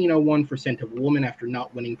 Instead, Pacino won for Scent of a Woman after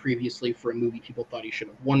not winning previously for a movie people thought he should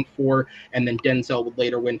have won for. And then Denzel would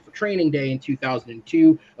later win for Training Day in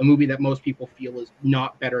 2002, a movie that most people feel is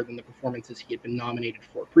not better than the performances he had been nominated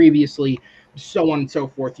for previously. So on and so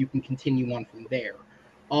forth. You can continue on from there.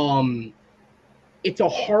 it's a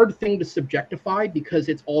hard thing to subjectify because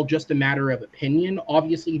it's all just a matter of opinion.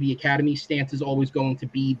 Obviously, the Academy's stance is always going to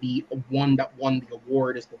be the one that won the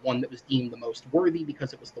award is the one that was deemed the most worthy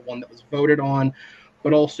because it was the one that was voted on.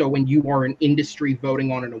 But also, when you are an industry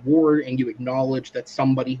voting on an award and you acknowledge that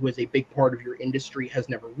somebody who is a big part of your industry has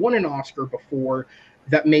never won an Oscar before,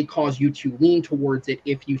 that may cause you to lean towards it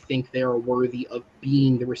if you think they are worthy of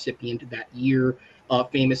being the recipient that year.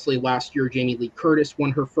 Famously, last year, Jamie Lee Curtis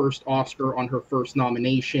won her first Oscar on her first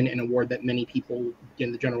nomination, an award that many people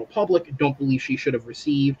in the general public don't believe she should have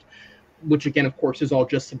received, which again, of course, is all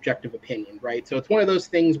just subjective opinion, right? So it's one of those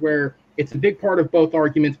things where it's a big part of both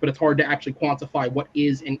arguments, but it's hard to actually quantify what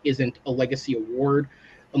is and isn't a legacy award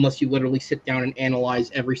unless you literally sit down and analyze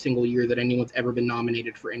every single year that anyone's ever been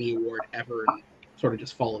nominated for any award ever and sort of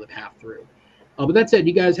just follow the path through. But that said,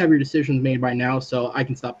 you guys have your decisions made by now, so I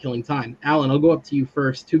can stop killing time. Alan, I'll go up to you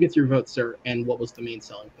first. Who gets your vote, sir, and what was the main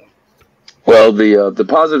selling point? Well, the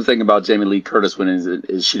positive thing about Jamie Lee Curtis winning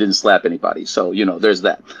is she didn't slap anybody, so there's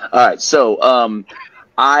that. All right, so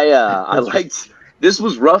I liked this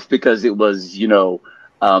was rough because it was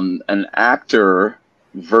an actor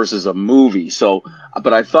versus a movie. So,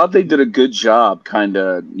 but I thought they did a good job, kind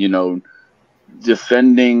of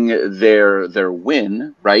defending their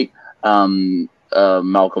win, right?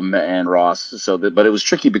 Malcolm and Ross. But it was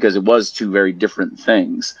tricky because it was two very different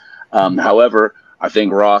things. However, I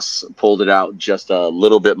think Ross pulled it out just a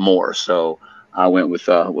little bit more, so I went with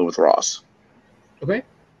Ross. Okay,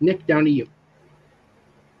 Nick, down to you.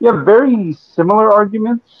 Yeah, very similar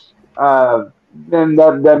arguments. And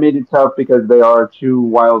that made it tough because they are two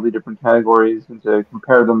wildly different categories, and to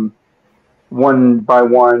compare them one by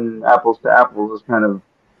one, apples to apples, is kind of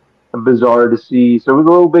bizarre to see. So it was a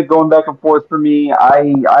little bit going back and forth for me.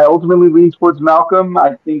 I ultimately leaned towards Malcolm.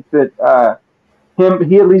 I think that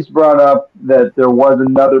he at least brought up that there was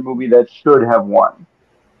another movie that should have won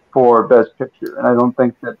for Best Picture, and I don't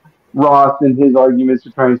think that Ross, in his arguments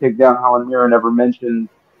to try and take down Helen Mirren, ever mentioned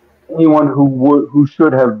anyone who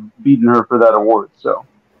should have beaten her for that award. So I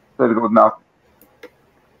decided to go with Malcolm.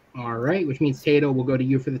 All right, which means Tato will go to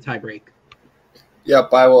you for the tiebreak.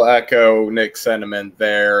 Yep, I will echo Nick's sentiment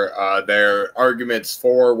there. Their arguments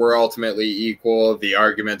for were ultimately equal. The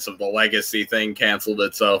arguments of the legacy thing canceled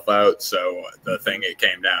itself out. So the thing it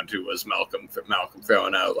came down to was Malcolm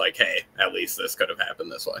throwing out like, hey, at least this could have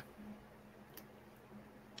happened this way.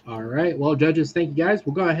 All right, well, judges, thank you guys.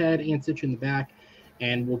 We'll go ahead and sit you in the back,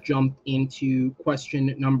 and we'll jump into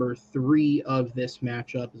question number 3 of this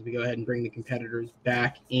matchup as we go ahead and bring the competitors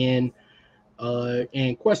back in.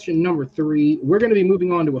 And question number 3, we're going to be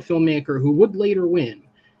moving on to a filmmaker who would later win.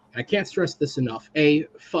 I can't stress this enough. A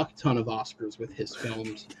fuck ton of Oscars with his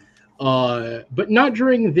films, but not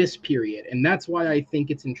during this period. And that's why I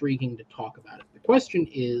think it's intriguing to talk about it. The question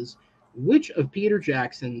is, which of Peter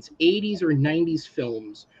Jackson's 80s or 90s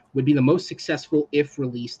films would be the most successful if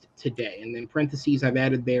released today? And in parentheses, I've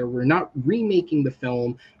added there, we're not remaking the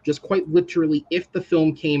film, just quite literally, if the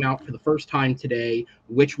film came out for the first time today,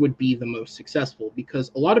 which would be the most successful?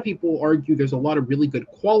 Because a lot of people argue there's a lot of really good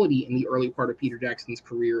quality in the early part of Peter Jackson's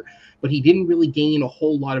career, but he didn't really gain a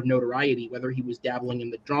whole lot of notoriety, whether he was dabbling in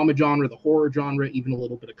the drama genre, the horror genre, even a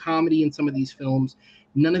little bit of comedy in some of these films.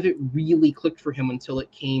 None of it really clicked for him until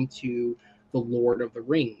it came to The Lord of the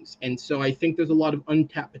Rings. And so I think there's a lot of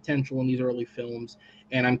untapped potential in these early films,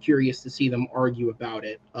 and I'm curious to see them argue about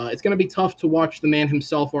it. It's going to be tough to watch the man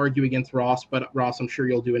himself argue against Ross, but Ross, I'm sure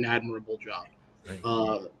you'll do an admirable job.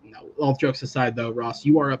 No, all jokes aside, though, Ross,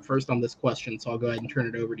 you are up first on this question, so I'll go ahead and turn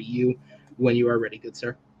it over to you when you are ready, good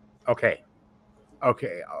sir. Okay. I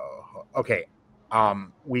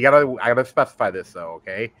gotta specify this though.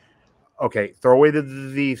 Okay. Throw away the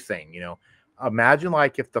disease thing. Imagine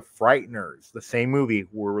like if The Frighteners, the same movie,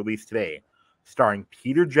 were released today, starring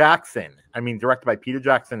Peter Jackson. Directed by Peter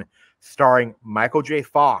Jackson, starring Michael J.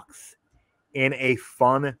 Fox, in a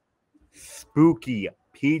fun, spooky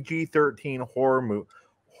PG-13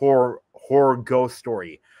 horror ghost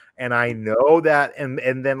story. And I know that, and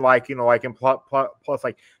then plus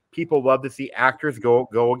people love to see actors go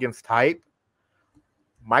against type.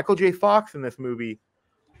 Michael J. Fox in this movie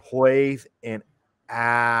plays an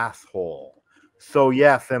asshole. So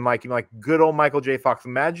yes, and good old Michael J. Fox.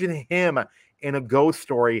 Imagine him in a ghost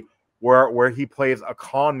story where he plays a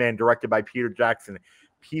con man directed by Peter Jackson.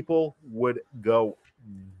 People would go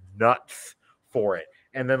nuts for it.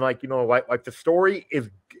 And then the story is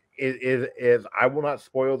I will not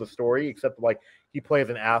spoil the story except he plays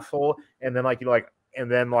an asshole, and then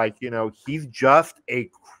he's just a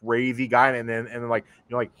crazy guy, and then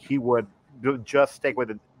he would just stick with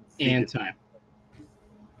it. And time.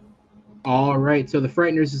 All right, so The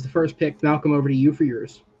Frighteners is the first pick. Malcolm, over to you for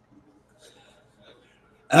yours.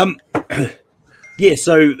 Yeah,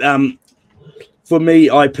 so for me,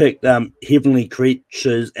 I picked Heavenly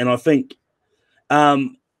Creatures, and I think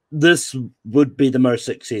this would be the most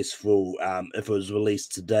successful if it was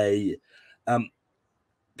released today.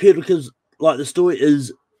 Purely because, like, the story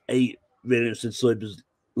is a really interesting story, because,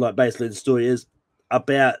 like, basically the story is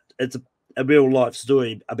about, it's a real life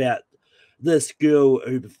story about this girl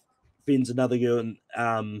who befriends another girl,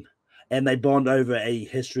 and they bond over a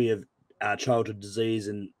history of childhood disease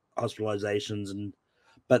and hospitalizations, and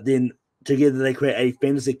but then together they create a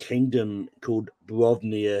fantasy kingdom called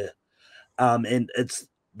Brovnia, and it's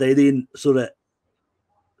they then sort of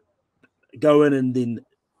go in and then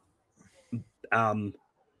um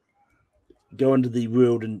go into the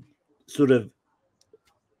world and sort of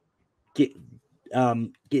get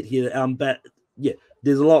get here. But yeah,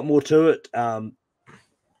 there's a lot more to it. But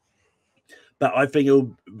I think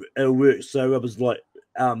it'll work. So I was like,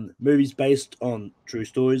 movies based on true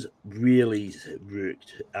stories really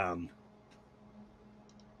worked.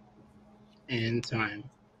 And time.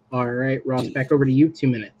 All right, Ross, back over to you. 2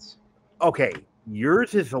 minutes. Okay,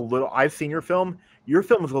 yours is a little. I've seen your film. Your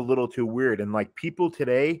film is a little too weird, and like people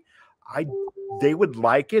today, I they would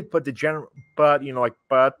like it, but the general, but you know, like,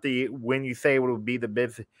 but the when you say it would be the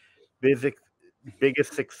biggest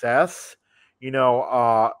biggest success, you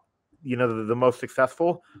know, the most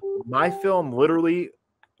successful. My film literally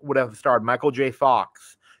would have starred Michael J.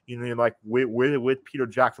 Fox. You know, like with Peter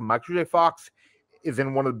Jackson. Michael J. Fox is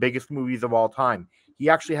in one of the biggest movies of all time. He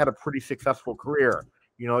actually had a pretty successful career.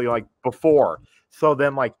 Like before. So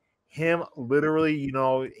then, like him, literally,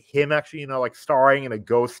 him actually, like starring in a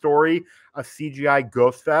ghost story, a CGI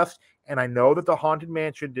ghost fest. And I know that the Haunted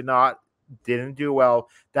Mansion didn't do well.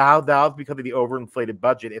 That was because of the overinflated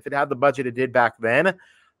budget. If it had the budget it did back then,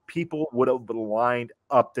 people would have lined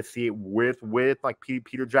up to see it with like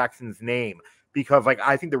Peter Jackson's name. Because like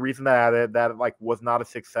I think the reason that like was not a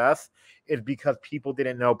success is because people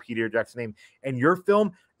didn't know Peter Jackson's name. And your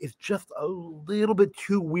film is just a little bit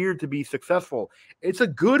too weird to be successful. It's a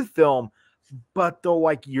good film, but though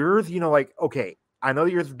like yours, like okay, I know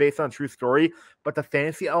that yours is based on a true story, but the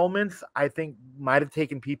fantasy elements I think might have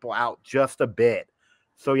taken people out just a bit.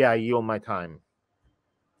 So yeah, I yield my time.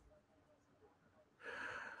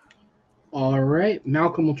 All right,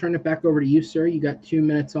 Malcolm, we'll turn it back over to you, sir. You got 2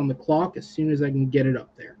 minutes on the clock as soon as I can get it up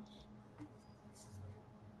there.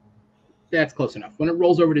 That's close enough. When it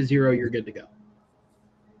rolls over to 0, you're good to go.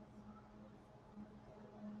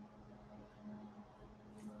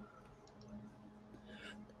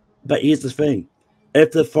 But here's the thing: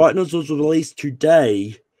 if The Frighteners was released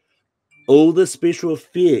today, all the special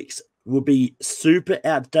effects will be super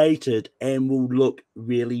outdated and will look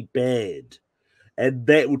really bad. And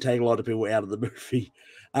that will take a lot of people out of the movie.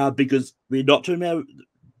 Because we're not talking about,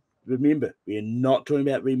 remember, we're not talking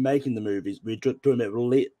about remaking the movies. We're talking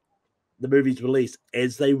about the movies released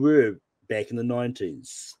as they were back in the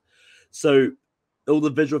 90s. So all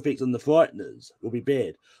the visual effects on The Frighteners will be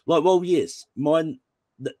bad. Like, well, yes, my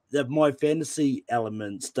fantasy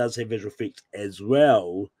elements does have visual effects as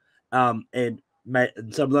well. And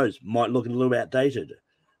some of those might look a little outdated.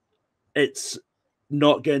 It's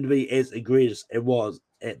not going to be as egregious it was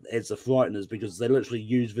as The Frighteners, because they literally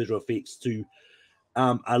use visual effects to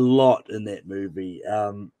a lot in that movie.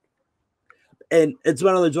 And it's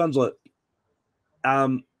one of those ones like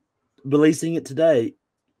releasing it today,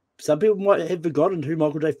 some people might have forgotten who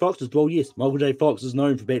Michael J. Fox is. Well, yes, Michael J. Fox is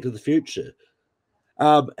known for Back to the Future.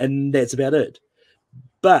 And that's about it.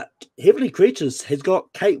 But Heavenly Creatures has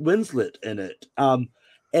got Kate Winslet in it.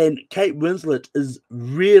 And Kate Winslet is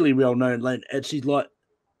really well known. And she's like,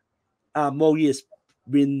 well, yes,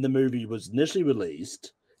 when the movie was initially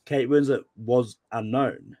released, Kate Winslet was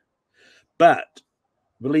unknown. But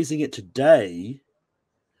releasing it today,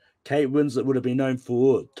 Kate Winslet would have been known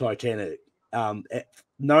for Titanic,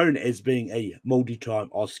 known as being a multi-time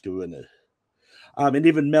Oscar winner. And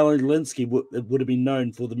even Melanie Linsky would have been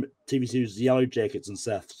known for the TV series Yellow Jackets and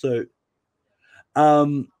stuff. So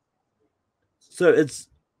it's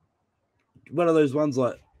one of those ones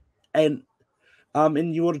like, and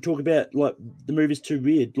you want to talk about like the movie's too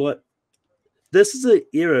weird. Like, this is an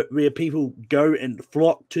era where people go and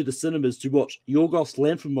flock to the cinemas to watch Yorgos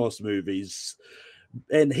Lanthimos movies,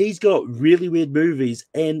 and he's got really weird movies,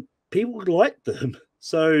 and people like them.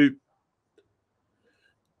 So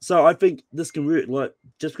I think this can work. Like,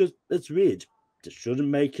 just because it's weird, just shouldn't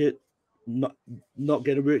make it not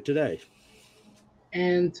going to work today.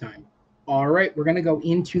 And time. All right, we're going to go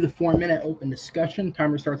into the 4-minute open discussion.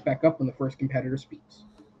 Timer starts back up when the first competitor speaks.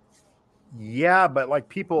 Yeah, but like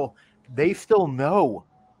people, they still know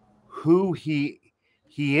who he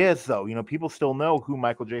is, though. You know, people still know who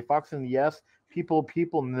Michael J. Fox is. And yes, people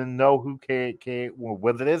know who K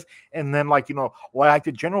Winslet is. And then, like, you know, like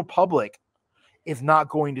the general public is not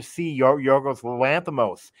going to see Yorgos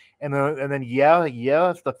Lanthimos. And then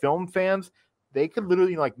yes, the film fans, they could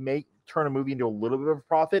literally like turn a movie into a little bit of a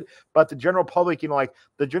profit, but the general public, you know, like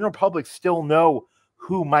the general public still know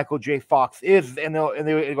who Michael J. Fox is, and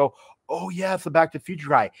they go, oh yeah, it's a Back to the Future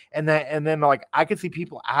guy, and then like I could see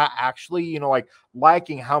people actually, you know, like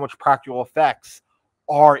liking how much practical effects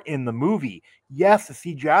are in the movie. Yes, the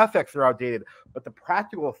CGI effects are outdated, but the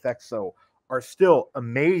practical effects though are still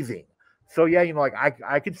amazing. So yeah, you know, like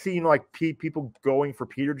I could see, you know, like people going for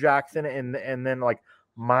Peter Jackson and then like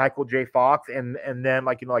Michael J. Fox and then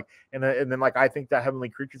like, you know, like and then like I think that Heavenly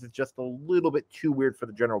Creatures is just a little bit too weird for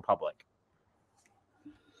the general public.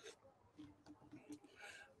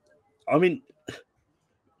 I mean,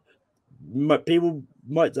 people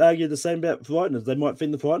might argue the same about Frighteners. They might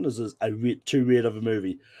think the Frighteners is too weird of a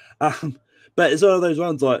movie, but it's one of those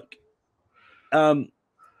ones like, once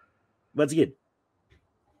again,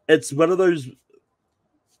 it's one of those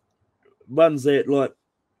ones that like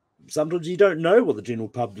sometimes you don't know what the general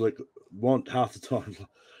public want half the time.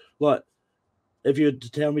 Like, if you were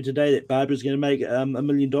to tell me today that Barbie's going to make $1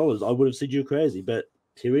 million, I would have said you're crazy. But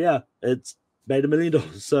here we are; it's made $1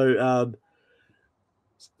 million. So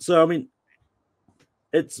I mean,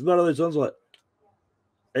 it's one of those ones like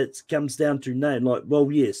it comes down to name. Like,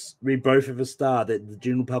 well, yes, we both have a star that the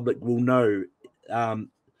general public will know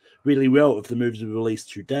really well if the movies are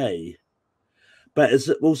released today. But it's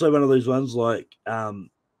also one of those ones like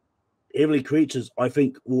Heavenly Creatures, I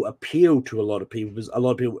think, will appeal to a lot of people because a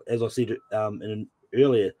lot of people, as I said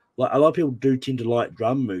earlier, like a lot of people do tend to like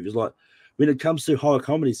drama movies. Like when it comes to horror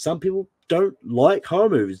comedies, some people don't like horror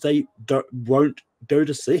movies; they won't go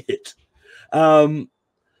to see it.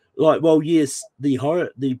 Like, well, yes, the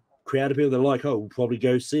crowd of people that like horror will probably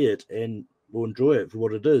go see it and will enjoy it for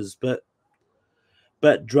what it is.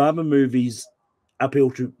 But drama movies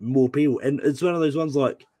appeal to more people, and it's one of those ones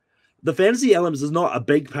like. The fantasy elements is not a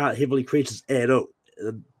big part of Heavenly Creatures at all.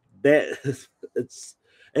 That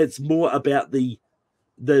it's more about the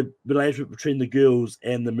relationship between the girls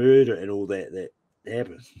and the murder and all that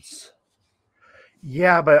happens.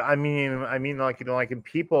 Yeah, but I mean, like, you know, like in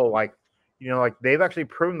people, like, you know, like they've actually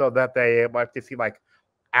proven though that they like to see like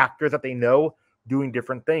actors that they know doing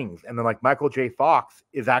different things, and then like Michael J. Fox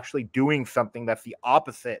is actually doing something that's the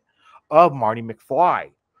opposite of Marty McFly.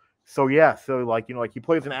 So yeah, so like, you know, like he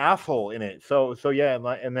plays an asshole in it. So yeah,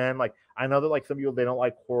 and then like I know that like some people they don't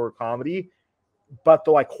like horror comedy, but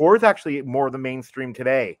the like horror is actually more of the mainstream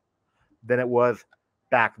today than it was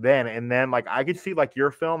back then. And then like I could see like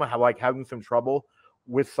your film how like having some trouble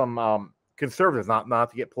with some conservatives,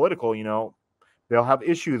 not to get political, you know, they'll have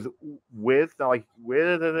issues with like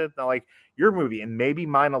your movie and maybe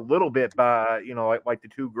mine a little bit, but you know, like the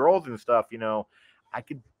two girls and stuff, you know, I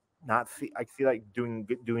could not see I see like doing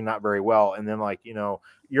not very well. And then like, you know,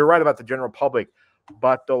 you're right about the general public,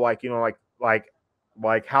 but though like, you know, like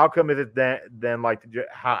how come is it then like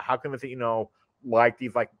how come is it, you know, like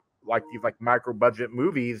these micro budget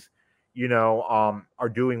movies, you know, are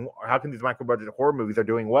doing, how can these micro budget horror movies are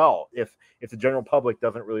doing well if the general public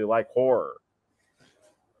doesn't really like horror?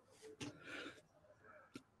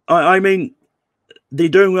 I mean, they're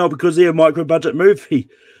doing well because they're a micro budget movie.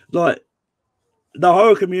 Like, the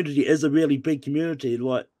horror community is a really big community.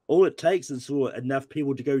 Like, all it takes is for enough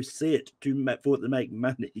people to go see it for it to make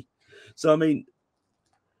money. So I mean,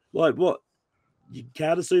 like, what, you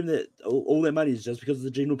can't assume that all that money is just because of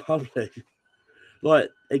the general public. Like,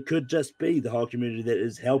 it could just be the whole community that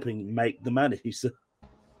is helping make the money. So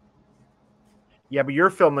yeah, but your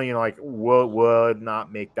film, you know, like would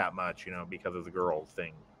not make that much, you know, because of the girls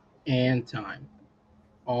thing. And time.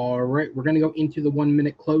 All right, we're going to go into the 1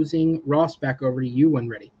 minute closing. Ross, back over to you when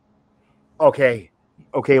ready. Okay,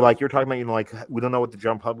 like you're talking about, you know, like we don't know what the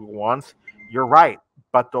general public wants. You're right,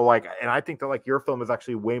 but though, like, and I think that like your film is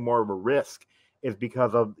actually way more of a risk, is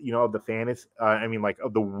because of, you know, the fantasy. I mean, like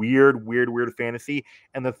of the weird fantasy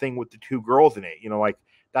and the thing with the two girls in it. You know, like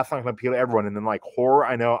that's not going to appeal to everyone. And then like horror,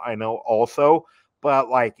 I know also. But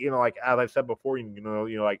like, you know, like as I've said before, you know,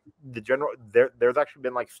 like the general there's actually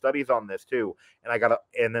been like studies on this too,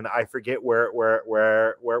 and then I forget where it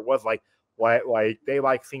was, like they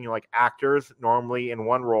like seeing, you know, like actors normally in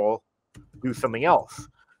one role do something else.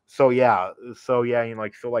 So yeah, you know,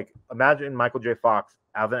 like so like imagine Michael J. Fox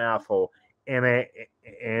as an asshole in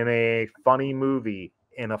a funny movie,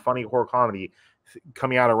 in a funny horror comedy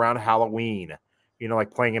coming out around Halloween, you know,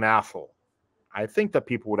 like playing an asshole. I think that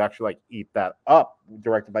people would actually like eat that up,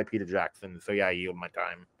 directed by Peter Jackson. So yeah, I yield my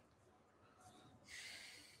time.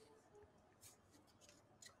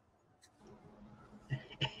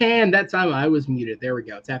 And that time I was muted. There we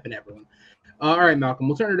go. It's happened to everyone. All right, Malcolm,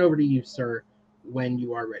 we'll turn it over to you, sir, when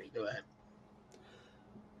you are ready. Go ahead.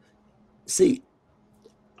 See,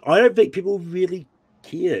 I don't think people really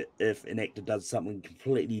care if an actor does something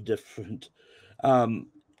completely different and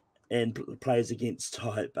plays against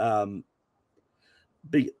type. I'm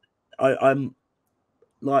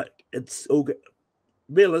like, it's all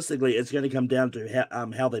realistically, it's going to come down to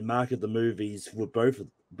how they market the movies for both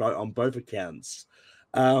on both accounts.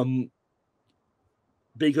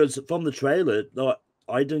 Because from the trailer, like,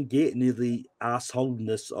 I didn't get any of the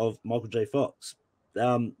assholeness of Michael J. Fox.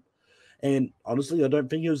 And honestly, I don't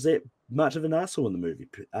think he was that much of an asshole in the movie.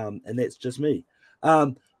 And that's just me.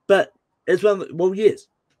 But it's well, yes,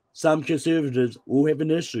 some conservatives will have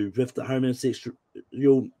an issue with the homosexual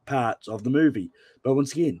parts of the movie. But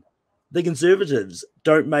once again, the conservatives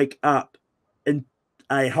don't make up in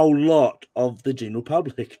a whole lot of the general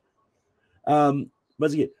public. Once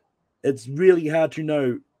again, it's really hard to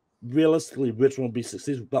know realistically which one will be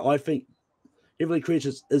successful. But I think Heavenly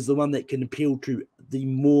Creatures is the one that can appeal to the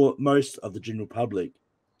most of the general public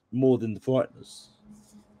more than the Frighteners.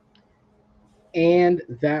 And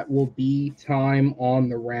that will be time on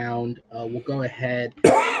the round. We'll go ahead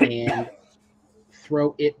and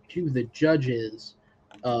throw it to the judges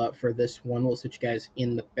for this one. We'll switch you guys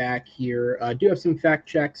in the back here. I do have some fact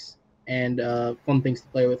checks and fun things to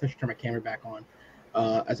play with. I should turn my camera back on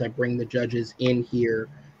as I bring the judges in here.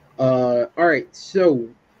 All right, so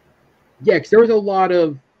yeah, because there was a lot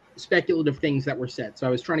of speculative things that were said. So I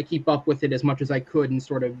was trying to keep up with it as much as I could and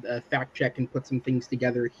sort of fact check and put some things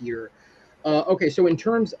together here. Okay, so in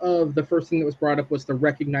terms of the first thing that was brought up was the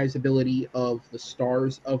recognizability of the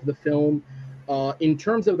stars of the film. In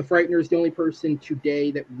terms of the Frighteners, the only person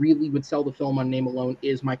today that really would sell the film on name alone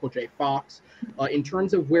is Michael J. Fox. In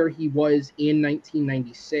terms of where he was in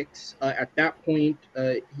 1996, at that point,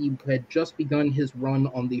 he had just begun his run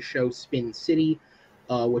on the show Spin City,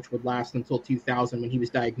 which would last until 2000 when he was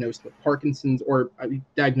diagnosed with Parkinson's, or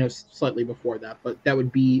diagnosed slightly before that, but that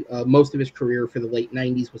would be most of his career for the late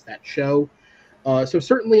 90s was that show. So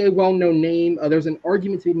certainly a well-known name. There's an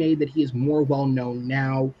argument to be made that he is more well-known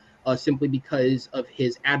now simply because of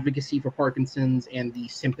his advocacy for Parkinson's and the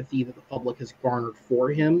sympathy that the public has garnered for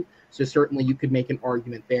him. So certainly you could make an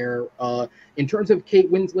argument there. In terms of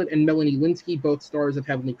Kate Winslet and Melanie Lynskey, both stars of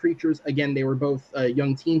Heavenly Creatures, again, they were both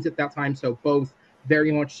young teens at that time, so both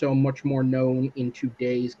very much so, much more known in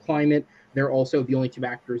today's climate. They're also the only two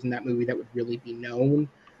actors in that movie that would really be known.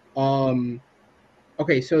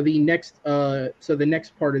 Okay, so the next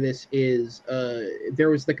part of this is there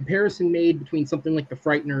was the comparison made between something like The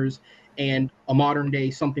Frighteners and a modern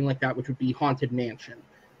day something like that, which would be Haunted Mansion.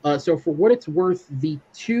 So for what it's worth, the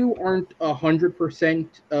two aren't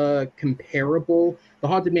 100% comparable. The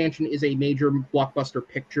Haunted Mansion is a major blockbuster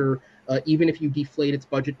picture. Even if you deflate its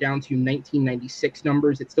budget down to 1996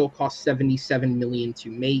 numbers, it still costs $77 million to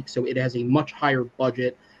make. So it has a much higher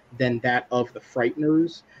budget than that of The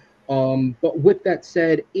Frighteners. But with that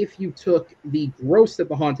said, if you took the gross that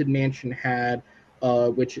the Haunted Mansion had,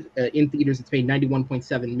 which in theaters it's made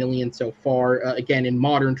 $91.7 million so far. Again, in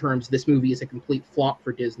modern terms, this movie is a complete flop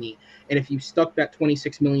for Disney. And if you stuck that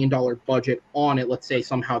 $26 million budget on it, let's say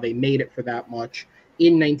somehow they made it for that much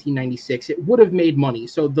in 1996, it would have made money.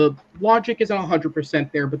 So the logic isn't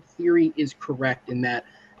 100% there, but the theory is correct in that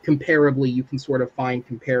comparably you can sort of find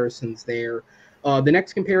comparisons there. The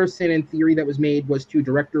next comparison in theory that was made was to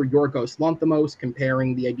director Yorgos Lanthimos,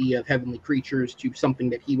 comparing the idea of Heavenly Creatures to something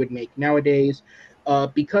that he would make nowadays.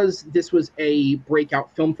 Because this was a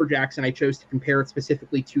breakout film for Jackson, I chose to compare it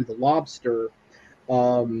specifically to The Lobster.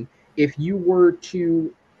 If you were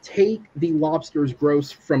to take The Lobster's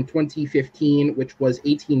gross from 2015, which was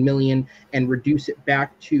 18 million, and reduce it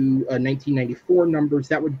back to 1994 numbers,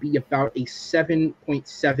 that would be about a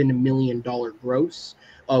 $7.7 million gross,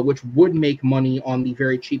 which would make money on the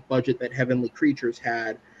very cheap budget that Heavenly Creatures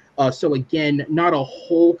had. So again, not a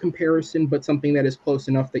whole comparison, but something that is close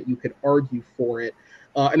enough that you could argue for it.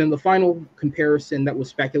 And then the final comparison that was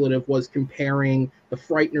speculative was comparing The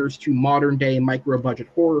Frighteners to modern day micro-budget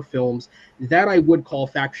horror films. That I would call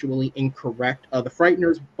factually incorrect. The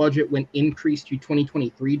Frighteners budget, when increased to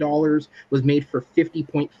 2023 dollars, was made for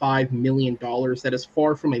 $50.5 million. That is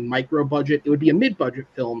far from a micro-budget. It would be a mid-budget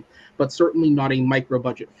film, but certainly not a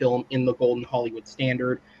micro-budget film in the Golden Hollywood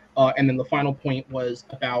standard. And then the final point was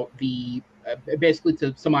about the basically,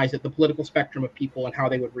 to summarize it, the political spectrum of people and how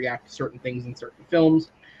they would react to certain things in certain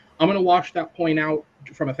films. I'm going to wash that point out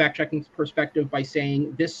from a fact-checking perspective by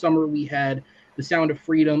saying this summer we had The Sound of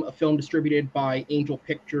Freedom, a film distributed by Angel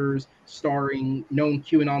Pictures, starring known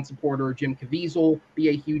QAnon supporter Jim Caviezel, be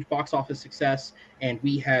a huge box office success. And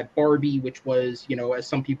we had Barbie, which was, as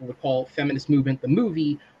some people would call Feminist Movement, the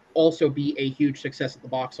movie, also be a huge success at the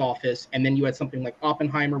box office. And then you had something like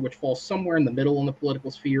Oppenheimer, which falls somewhere in the middle in the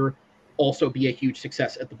political sphere, also be a huge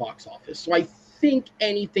success at the box office. So I think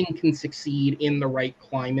anything can succeed in the right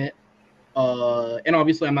climate. And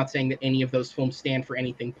obviously, I'm not saying that any of those films stand for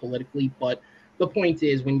anything politically, but the point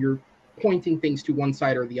is, when you're pointing things to one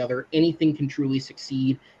side or the other, anything can truly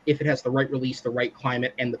succeed if it has the right release, the right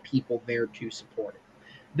climate, and the people there to support it.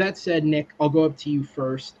 That said, Nick, I'll go up to you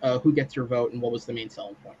first. Who gets your vote, and what was the main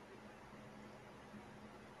selling point?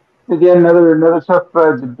 Again, another tough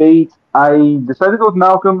debate. I decided to go with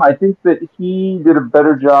Malcolm. I think that he did a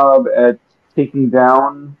better job at taking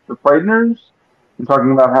down the Frighteners and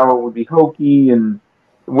talking about how it would be hokey and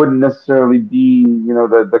it wouldn't necessarily be,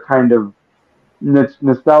 the kind of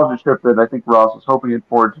nostalgia trip that I think Ross was hoping it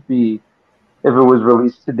for it to be if it was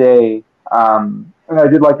released today. And I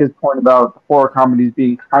did like his point about horror comedies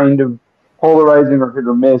being kind of polarizing or hit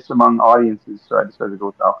or miss among audiences, so I decided to go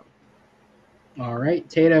with Malcolm. All right,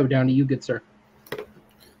 Tato, down to you, good sir.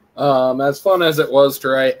 As fun as it was to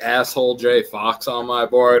write asshole Jay Fox on my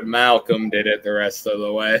board, Malcolm did it the rest of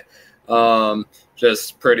the way.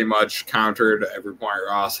 Just pretty much countered every point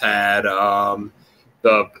Ross had.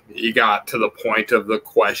 He got to the point of the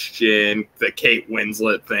question. The Kate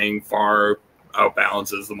Winslet thing far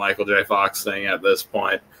outbalances the Michael J. Fox thing at this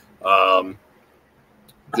point. Malcolm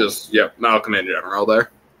in general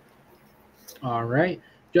there. All right.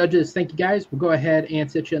 Judges, thank you guys. We'll go ahead and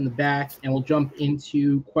sit you in the back, and we'll jump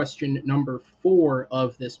into question number 4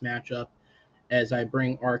 of this matchup as I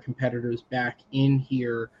bring our competitors back in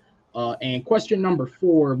here. And question number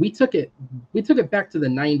 4, we took it back to the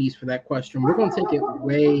 90s for that question. We're going to take it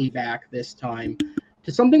way back this time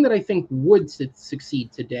to something that I think would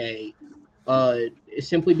succeed today,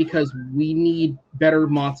 simply because we need better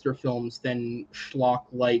monster films than schlock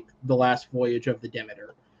like The Last Voyage of the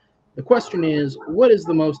Demeter. The question is, what is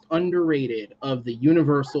the most underrated of the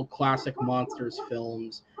Universal classic monsters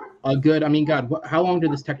films? How long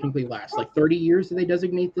did this technically last? Like 30 years did they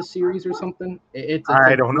designate this series or something? I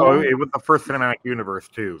don't know. It was the first cinematic universe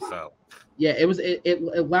too, so. Yeah,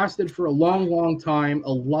 it lasted for a long time.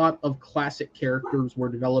 A lot of classic characters were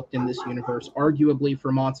developed in this universe. Arguably,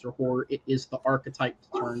 for monster horror, it is the archetype to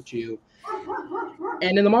turn to.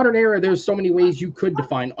 And in the modern era, there's so many ways you could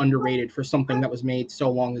define underrated for something that was made so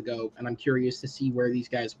long ago, and I'm curious to see where these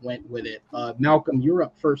guys went with it. Malcolm, you're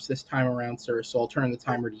up first this time around, sir, so I'll turn the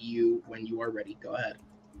timer to you when you are ready. Go ahead.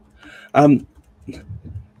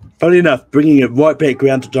 Funny enough, bringing it right back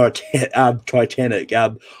around to Titanic,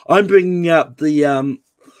 I'm bringing up the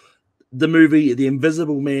movie The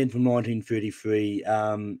Invisible Man from 1933.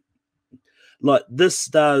 Like this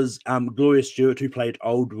stars Gloria Stewart, who played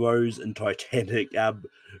Old Rose in Titanic,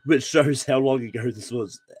 which shows how long ago this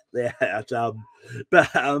was. But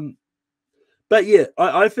yeah,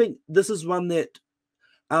 I think this is one that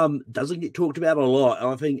doesn't get talked about a lot.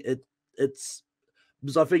 I think it's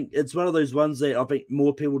because I think it's one of those ones that I think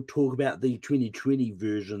more people talk about the 2020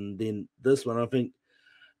 version than this one. I think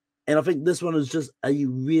this one is just a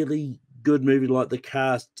really good movie. Like the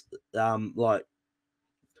cast, like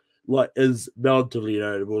is relatively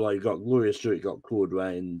notable. Like you got Gloria Stewart, you got Claude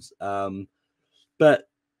Rains. But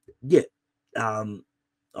yeah, I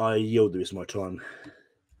yield the rest of my time.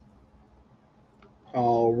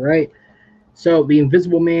 All right. So The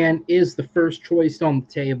Invisible Man is the first choice on the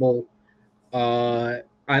table.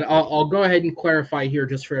 And I'll go ahead and clarify here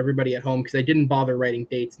just for everybody at home because I didn't bother writing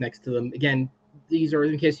dates next to them. Again, these are,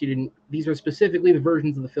 in case you didn't, these are specifically the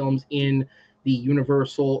versions of the films in the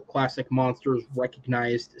Universal Classic Monsters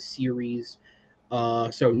recognized series.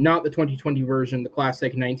 So not the 2020 version, the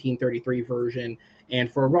classic 1933 version.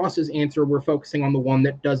 And for Ross's answer, we're focusing on the one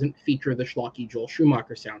that doesn't feature the schlocky Joel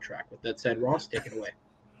Schumacher soundtrack. With that said, Ross, take it away.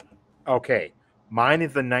 Okay. Mine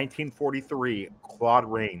is the 1943 Claude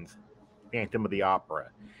Rains Phantom of the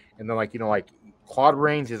Opera. And then Claude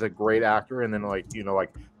Rains is a great actor, and then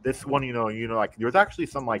this one, there's actually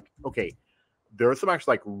some there are some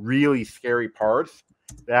actually really scary parts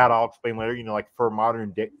that I'll explain later, for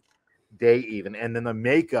modern day even. And then the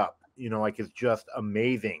makeup, is just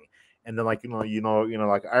amazing. And then I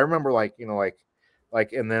remember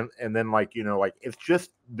it's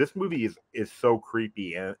just, this movie is so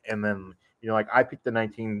creepy. And then I picked the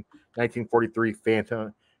 1943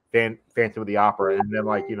 Phantom of the Opera, and then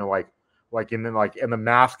and the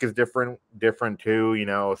mask is different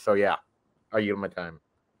too, so yeah, I yield my time.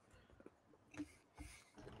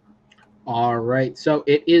 All right, so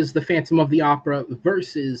it is the Phantom of the Opera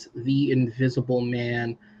versus the Invisible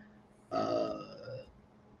Man. Uh,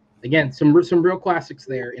 Again, some real classics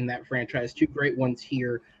there in that franchise. Two great ones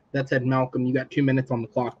here. That said, Malcolm, you got 2 minutes on the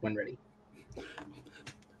clock when ready.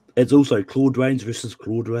 It's also Claude Rains versus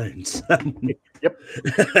Claude Rains. Yep.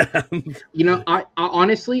 You know, I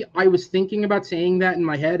honestly, I was thinking about saying that in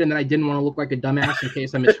my head, and then I didn't want to look like a dumbass in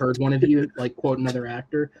case I misheard one of you, like, quote another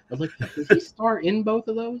actor. I was like, does he star in both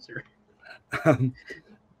of those? Or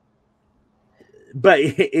but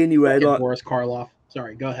anyway, ahead, like Boris Karloff.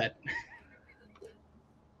 Sorry, go ahead.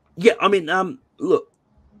 Yeah, I mean, look,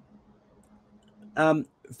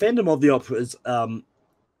 Phantom of the Opera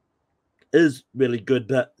is really good,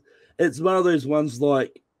 but it's one of those ones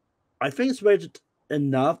like I think it's rated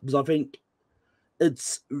enough because I think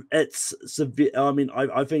it's severe. I mean,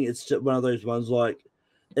 I think it's just one of those ones like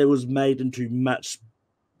it was made into much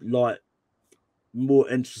like more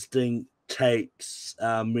interesting takes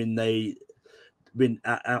when Andrew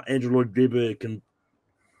Lloyd Webber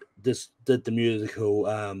just did the musical.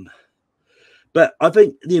 But I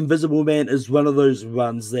think The Invisible Man is one of those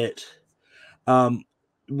ones that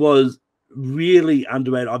was really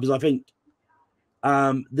underrated. Because I think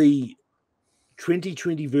the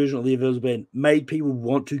 2020 version of The Invisible Man made people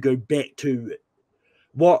want to go back to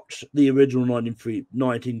watch the original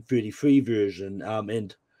 1933 version.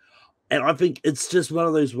 And I think it's just one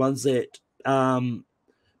of those ones that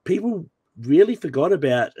people really forgot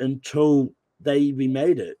about until they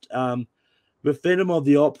remade it. With Phantom of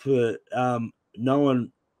the Opera, no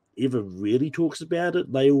one ever really talks about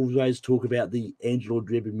it. They always talk about the Angelo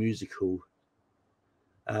Drebber musical.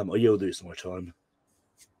 You'll do some more time.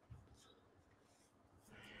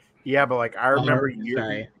 Yeah, but like I remember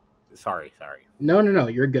Sorry. Sorry. No,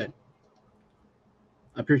 you're good.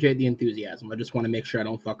 I appreciate the enthusiasm. I just want to make sure I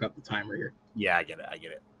don't fuck up the timer here. Yeah, I get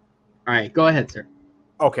it. All right, go ahead, sir.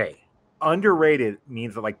 Okay. Underrated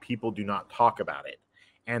means that like people do not talk about it.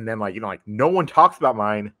 And then like, like no one talks about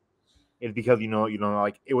mine is because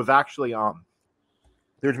like it was actually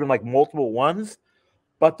there's been like multiple ones,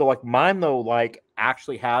 but mine though like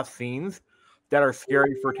actually has scenes that are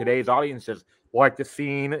scary for today's audiences, like the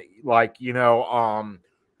scene like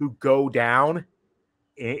who go down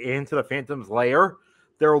into the Phantom's lair.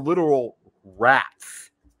 They're literal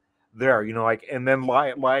rats there, like, and then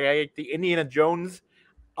like the Indiana Jones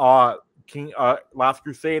King Last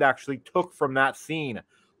Crusade actually took from that scene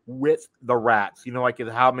with the rats, like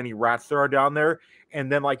how many rats there are down there,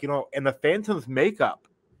 and then like and the Phantom's makeup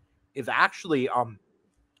is actually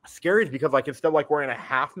scary because like instead of like wearing a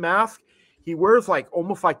half mask, he wears like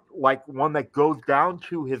almost like one that goes down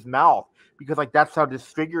to his mouth because like that's how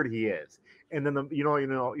disfigured he is. And then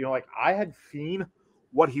like I had seen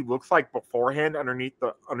what he looks like beforehand underneath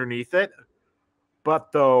it,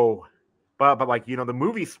 but like the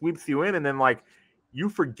movie sweeps you in and then like you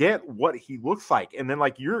forget what he looks like, and then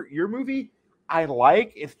like your movie I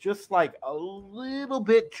like it's just like a little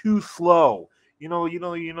bit too slow,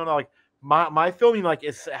 like my filming like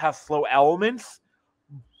it has slow elements,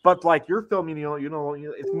 but like your filming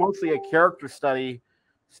it's mostly a character study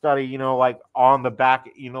like on the back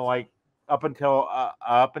like up until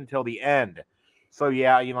the end. So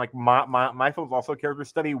yeah, like my film's also a character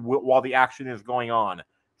study while the action is going on.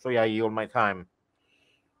 So yeah, I yield my time.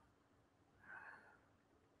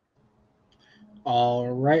 All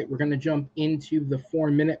right, we're going to jump into the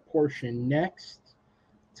 4-minute portion next.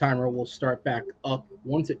 Timer will start back up.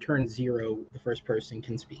 Once it turns 0, the first person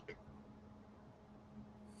can speak.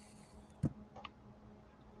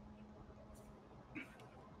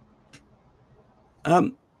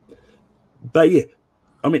 But yeah,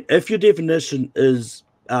 I mean, if your definition is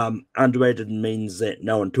underrated and means that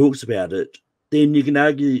no one talks about it, then you can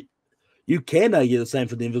argue the same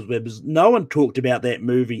for The Invisible Man because no one talked about that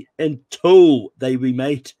movie until they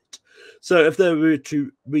remade it. So if they were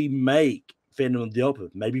to remake Phantom of the Opera,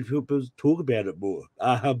 maybe people talk about it more.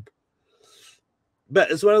 But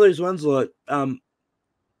it's one of those ones like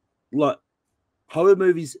horror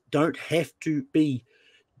movies don't have to be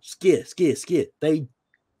scare.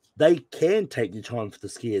 They can take your time for the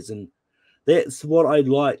scares, and that's what I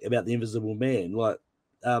like about The Invisible Man. Like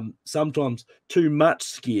sometimes too much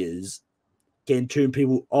scares can turn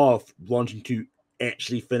people off wanting to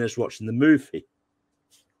actually finish watching the movie.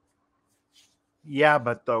 Yeah,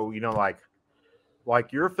 but though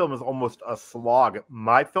like your film is almost a slog.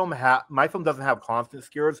 My film doesn't have constant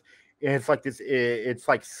scares. And it's like this. It's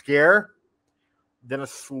like scare, then a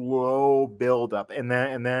slow build up, and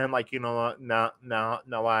then like now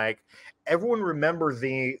like everyone remembers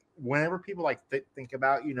whenever people like think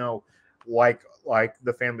about like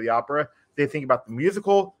the Phantom of the Opera, they think about the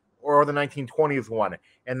musical or the 1920s one,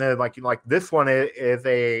 and then like this one is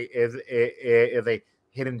a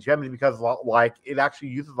hidden gem because like it actually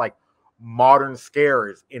uses like modern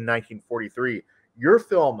scares in 1943. Your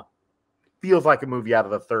film feels like a movie out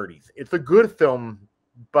of the 30s. It's a good film,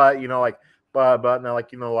 but but now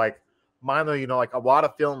like mine though, like a lot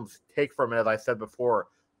of films take from it, as I said before,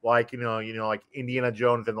 like like Indiana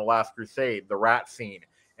Jones and the Last Crusade, the rat scene,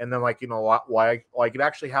 and then like like it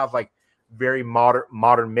actually has like very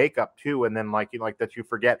modern makeup too, and then like like that you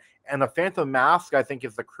forget. And the Phantom Mask, I think,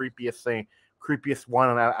 is the creepiest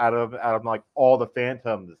one out of like all the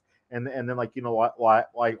Phantoms. And then like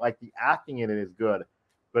like the acting in it is good,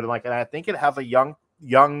 but like, and I think it has a young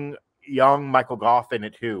Michael Goff in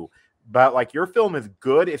it too. But like your film is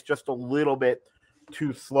good, it's just a little bit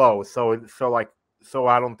too slow. So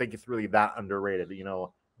I don't think it's really that underrated,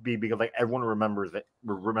 because like everyone remembers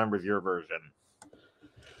your version.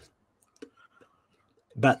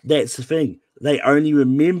 But that's the thing. They only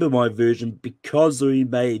remember my version because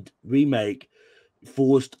the remake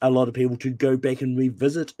forced a lot of people to go back and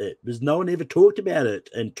revisit it, because no one ever talked about it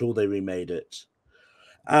until they remade it.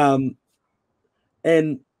 And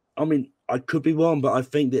I mean, I could be wrong, but I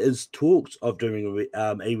think there is talks of doing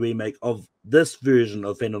a remake of this version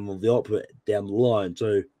of Phantom of the Opera down the line.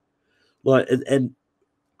 So, like,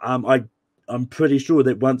 I'm pretty sure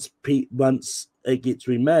that once it gets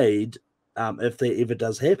remade, if that ever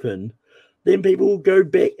does happen, then people will go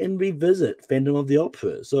back and revisit Phantom of the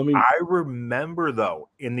Opera. So I mean, I remember though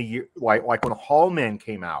in the year like when Hallman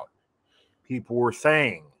came out, people were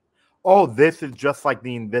saying, "Oh, this is just like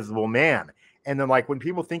the Invisible Man." And then like when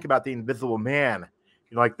people think about the Invisible Man,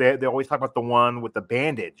 like they always talk about the one with the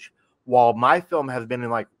bandage. While my film has been in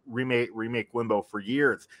like remake limbo for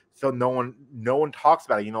years, so no one talks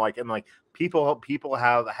about it. Like, and like people have been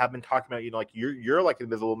talking about like you're like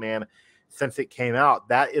Invisible Man since it came out.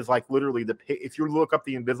 That is like literally if you look up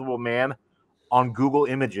the Invisible Man on Google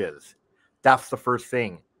Images, that's the first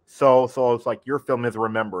thing. So it's like your film is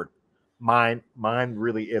remembered. Mine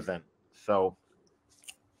really isn't. So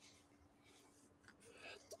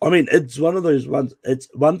I mean, it's one of those ones. It's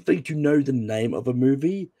one thing to know the name of a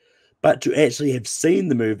movie, but to actually have seen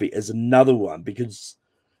the movie is another one, because,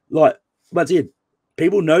 like, once again,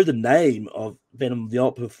 people know the name of Phantom of the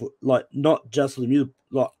Opera for, like, not just the music,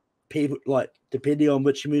 like, people, like, depending on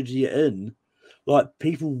which community you're in, like,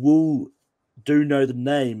 people do know the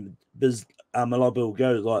name, because a lot of people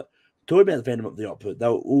go, like, talk about the Phantom of the Opera.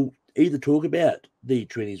 They'll all either talk about the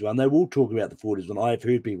 20s one, they will talk about the 40s one. I've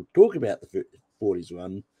heard people talk about the 40s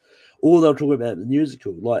one, or they'll talk about the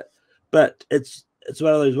musical, like, but it's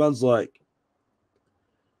one of those ones like,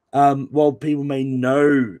 while people may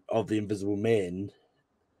know of the Invisible Man,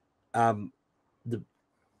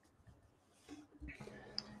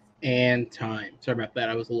 and time. Sorry about that.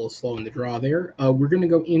 I was a little slow in the draw there. We're going to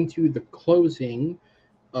go into the closing.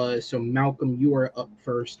 So Malcolm, you are up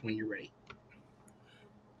first when you're ready.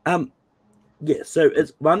 Yeah. So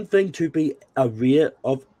it's one thing to be aware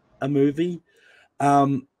of a movie,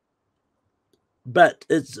 but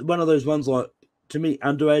it's one of those ones like, to me,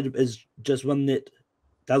 underrated is just one that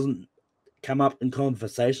doesn't come up in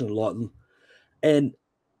conversation a lot, and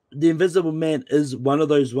The Invisible Man is one of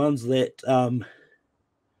those ones that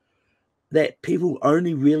that people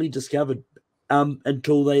only really discovered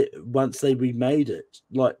until once they remade it.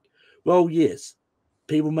 Like, well, yes,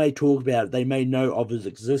 people may talk about it, they may know of his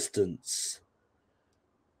existence,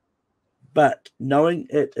 but knowing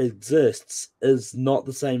it exists is not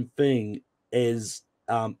the same thing as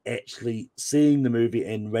actually seeing the movie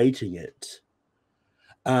and rating it.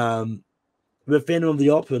 With Phantom of the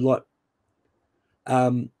Opera, like,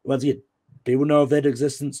 once again, people know of that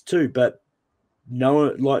existence too, but no,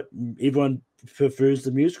 like, everyone prefers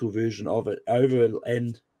the musical version of it over,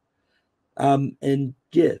 and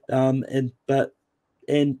yeah,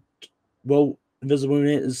 well, Invisible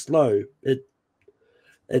Man is slow.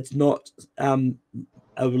 It's not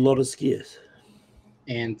a lot of scares.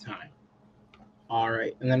 And time. All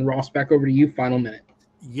right, and then Ross, back over to you. Final minute.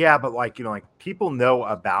 yeah, but like like people know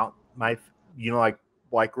about my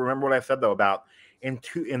like remember what I said though about in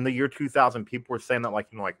the year 2000, people were saying that like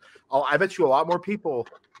like, oh, I bet you a lot more people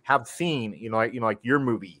have seen like your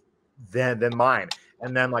movie than mine.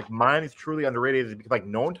 And then like mine is truly underrated because like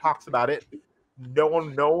no one talks about it. No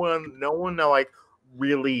one like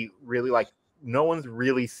really like no one's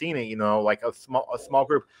really seen it, like a small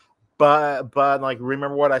group. But like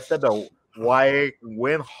remember what I said though, why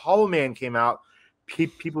when Hollow Man came out,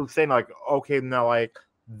 people were saying like, okay, now like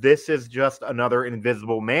this is just another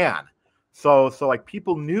Invisible Man. So like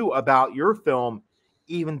people knew about your film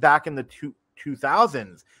even back in the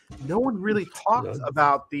 2000s, no one really talks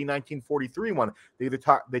about the 1943 one. They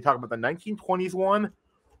talk about the 1920s one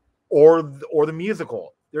or the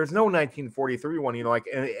musical. There's no 1943 one, you know, like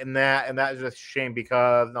and that is just a shame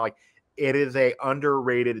because like it is a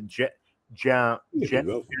underrated gem.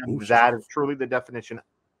 That is truly the definition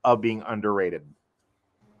of being underrated.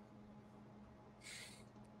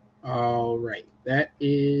 All right, that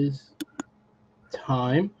is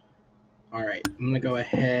time. All right, I'm going to go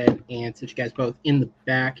ahead and sit you guys both in the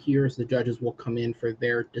back here as the judges will come in for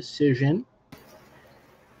their decision.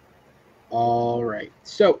 All right,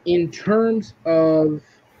 so in terms of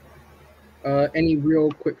any real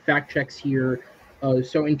quick fact checks here,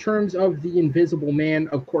 so in terms of The Invisible Man,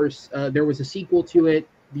 of course, there was a sequel to it.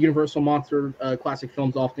 The Universal Monster classic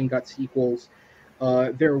films often got sequels.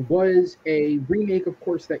 There was a remake, of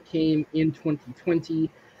course, that came in 2020.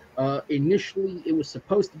 Initially, it was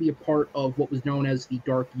supposed to be a part of what was known as the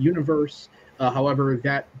Dark Universe. However,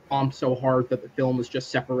 that bombed so hard that the film was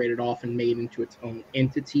just separated off and made into its own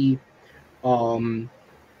entity.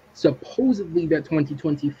 Supposedly, that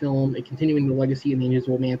 2020 film, a continuing the legacy of the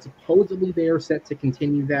Invisible Man, supposedly they are set to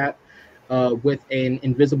continue that with an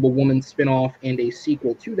Invisible Woman spinoff and a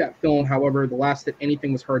sequel to that film. However, the last that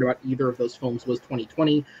anything was heard about either of those films was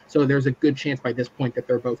 2020, so there's a good chance by this point that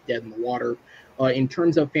they're both dead in the water. In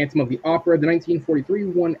terms of Phantom of the Opera, the 1943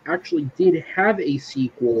 one actually did have a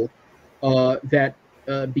sequel that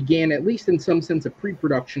began, at least in some sense, a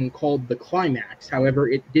pre-production called The Climax. However,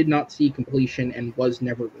 it did not see completion and was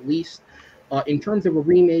never released. In terms of a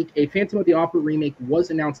remake, a Phantom of the Opera remake was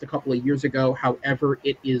announced a couple of years ago. However,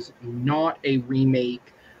 it is not a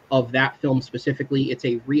remake of that film specifically. It's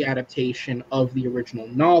a readaptation of the original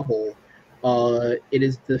novel. It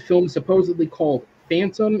is the film supposedly called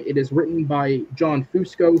Phantom. It is written by John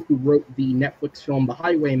Fusco, who wrote the Netflix film The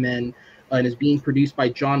Highwaymen, and is being produced by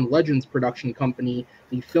John Legend's production company.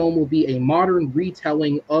 The film will be a modern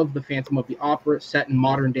retelling of the Phantom of the Opera set in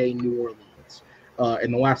modern-day New Orleans.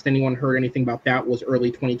 And the last anyone heard anything about that was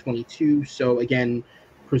early 2022. So again,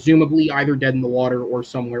 presumably either dead in the water or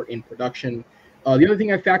somewhere in production. The other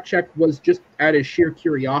thing I fact-checked was just out of sheer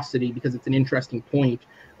curiosity, because it's an interesting point.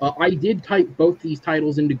 I did type both these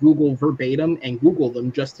titles into Google verbatim and Google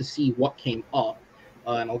them just to see what came up.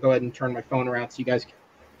 And I'll go ahead and turn my phone around so you guys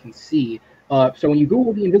can see. So when you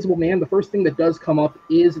Google The Invisible Man, the first thing that does come up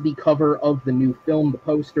is the cover of the new film, the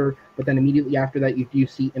poster, but then immediately after that you do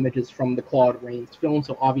see images from the Claude Rains film,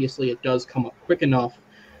 so obviously it does come up quick enough.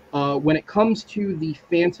 When it comes to the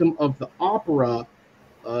Phantom of the Opera,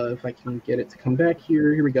 if I can get it to come back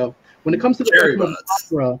here we go. When it comes to the Phantom of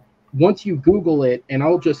the Opera, once you Google it, and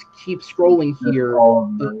I'll just keep scrolling here,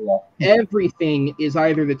 everything is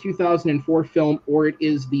either the 2004 film or it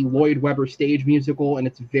is the Lloyd Webber stage musical and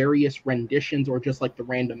its various renditions, or just like the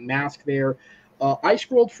random mask there. I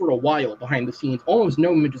scrolled for a while behind the scenes. Almost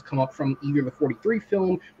no images come up from either the 43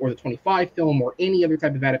 film or the 25 film or any other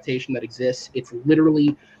type of adaptation that exists. It's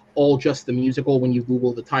literally all just the musical. When you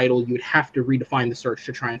Google the title, you would have to redefine the search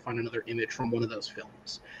to try and find another image from one of those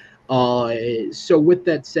films. So with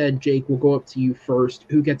that said, Jake, we'll go up to you first.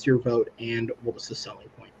 Who gets your vote, and what was the selling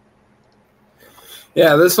point?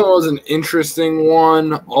 Yeah, this one was an interesting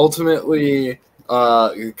one. Ultimately,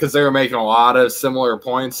 because they were making a lot of similar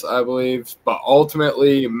points, I believe. But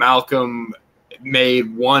ultimately, Malcolm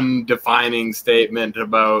made one defining statement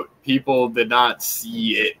about people did not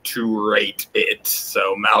see it to rate it.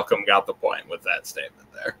 So Malcolm got the point with that statement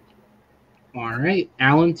there. All right.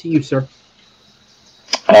 Alan, to you, sir.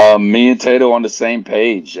 Me and Tato on the same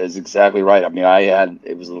page. That's exactly right. I mean,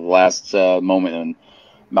 it was the last moment, and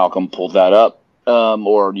Malcolm pulled that up,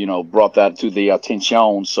 or brought that to the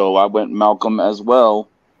attention. So I went Malcolm as well.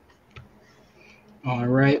 All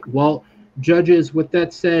right. Well, judges, with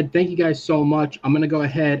that said, thank you guys so much. I'm going to go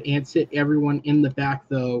ahead and sit everyone in the back,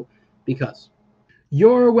 though, because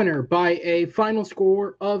your winner by a final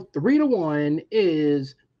score of 3-1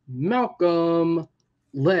 is Malcolm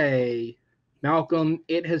Lay. Malcolm,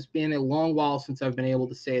 it has been a long while since I've been able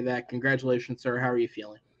to say that. Congratulations, sir. How are you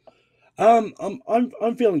feeling?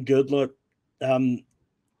 I'm feeling good. Look,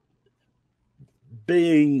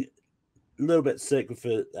 being a little bit sick with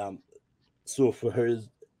it, sore for her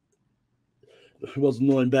was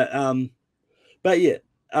annoying, but yeah,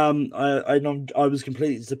 I was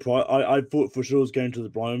completely surprised. I thought for sure I was going to the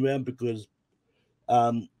blind round because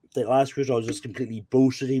the last question I was just completely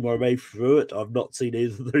bullshitting my way through it. I've not seen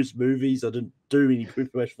either of those movies. I didn't do any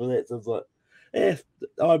preparation for that, so I was like,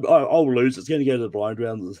 I'll lose. It's going to go to the blind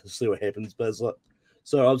round and see what happens. But it's like,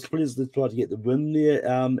 so I was pleased to try to get the win there.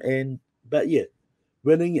 But yeah,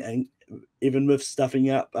 winning and even with stuffing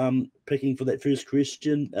up, picking for that first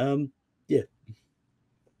question,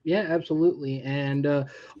 Yeah, absolutely. And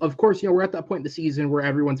of course, we're at that point in the season where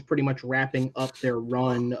everyone's pretty much wrapping up their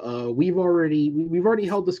run. We've already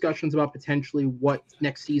held discussions about potentially what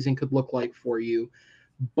next season could look like for you,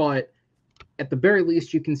 but at the very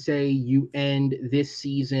least, you can say you end this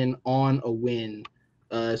season on a win.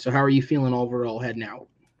 So how are you feeling overall heading out?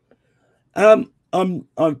 I'm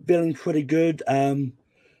feeling pretty good.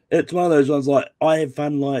 It's one of those ones like I have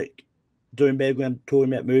fun like doing Battleground,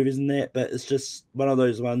 talking about movies and that, but it's just one of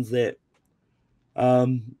those ones that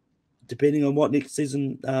depending on what next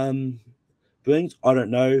season brings, I don't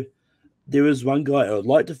know. There is one guy I would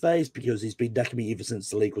like to face because he's been ducking me ever since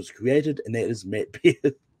the league was created, and that is Matt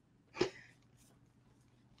Beard.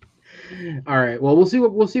 All right. Well, we'll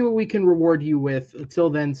see what we can reward you with. Until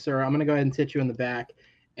then, sir, I'm gonna go ahead and sit you in the back,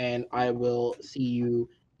 and I will see you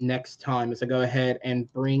next time as I go ahead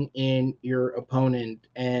and bring in your opponent.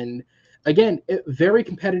 And again, very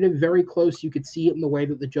competitive, very close. You could see it in the way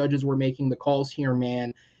that the judges were making the calls here,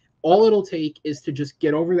 man. All it'll take is to just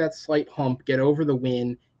get over that slight hump, get over the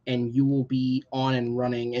win, and you will be on and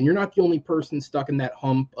running. And you're not the only person stuck in that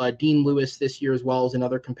hump. Dean Lewis this year, as well as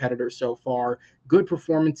another competitor so far. Good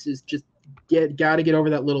performances. Just got to get over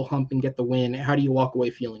that little hump and get the win. How do you walk away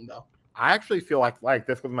feeling though? I actually feel like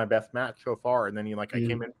this was my best match so far, and then I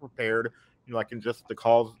came in prepared, in just the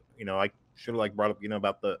calls, I should have brought up,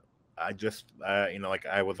 about the. I just,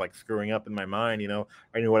 I was screwing up in my mind,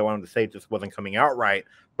 I knew what I wanted to say, it just wasn't coming out right.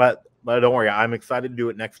 But don't worry, I'm excited to do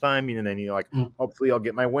it next time. And then, hopefully I'll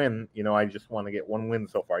get my win. I just want to get one win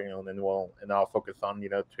so far, and then I'll focus on,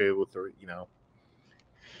 2 or 3,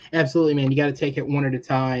 Absolutely, man. You got to take it one at a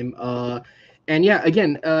time. And yeah,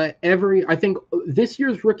 again, I think this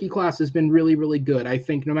year's rookie class has been really, really good. I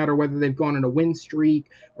think no matter whether they've gone on a win streak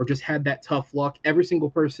or just had that tough luck, every single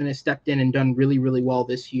person has stepped in and done really, really well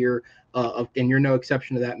this year. And you're no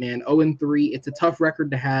exception to that, man. 0-3, it's a tough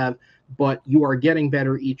record to have, but you are getting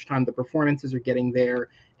better each time. The performances are getting there,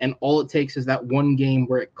 and all it takes is that one game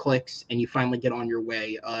where it clicks and you finally get on your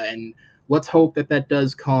way. And let's hope that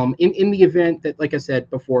does come in the event that, like I said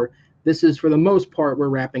before, this is for the most part, we're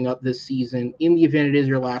wrapping up this season. In the event it is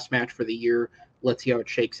your last match for the year, let's see how it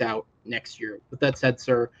shakes out next year. With that said,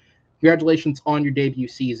 sir, congratulations on your debut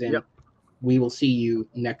season. Yep. We will see you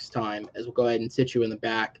next time as we'll go ahead and sit you in the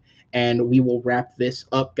back, and we will wrap this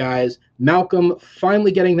up, guys. Malcolm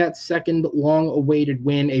finally getting that second long-awaited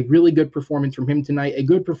win. A really good performance from him tonight. A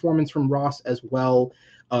good performance from Ross as well.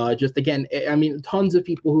 Just again, I mean, tons of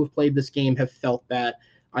people who have played this game have felt that.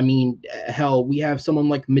 I mean, hell, we have someone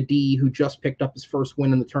like Madi who just picked up his first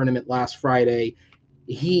win in the tournament last Friday.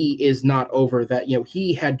 He is not over that.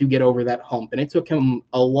 He had to get over that hump, and it took him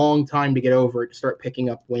a long time to get over it, to start picking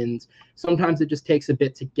up wins. Sometimes it just takes a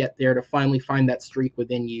bit to get there, to finally find that streak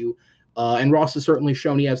within you. And Ross has certainly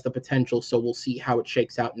shown he has the potential, so we'll see how it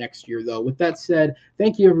shakes out next year, though. With that said,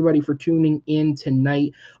 thank you, everybody, for tuning in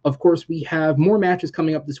tonight. Of course, we have more matches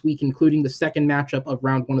coming up this week, including the second matchup of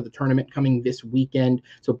round 1 of the tournament coming this weekend,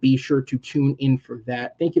 so be sure to tune in for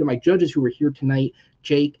that. Thank you to my judges who were here tonight,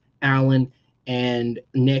 Jake, Alan, and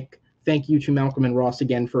Nick. Thank you to Malcolm and Ross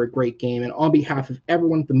again for a great game. And on behalf of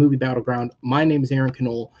everyone at the Movie Battleground, my name is Aaron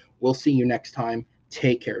Knoll. We'll see you next time.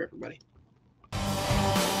 Take care, everybody.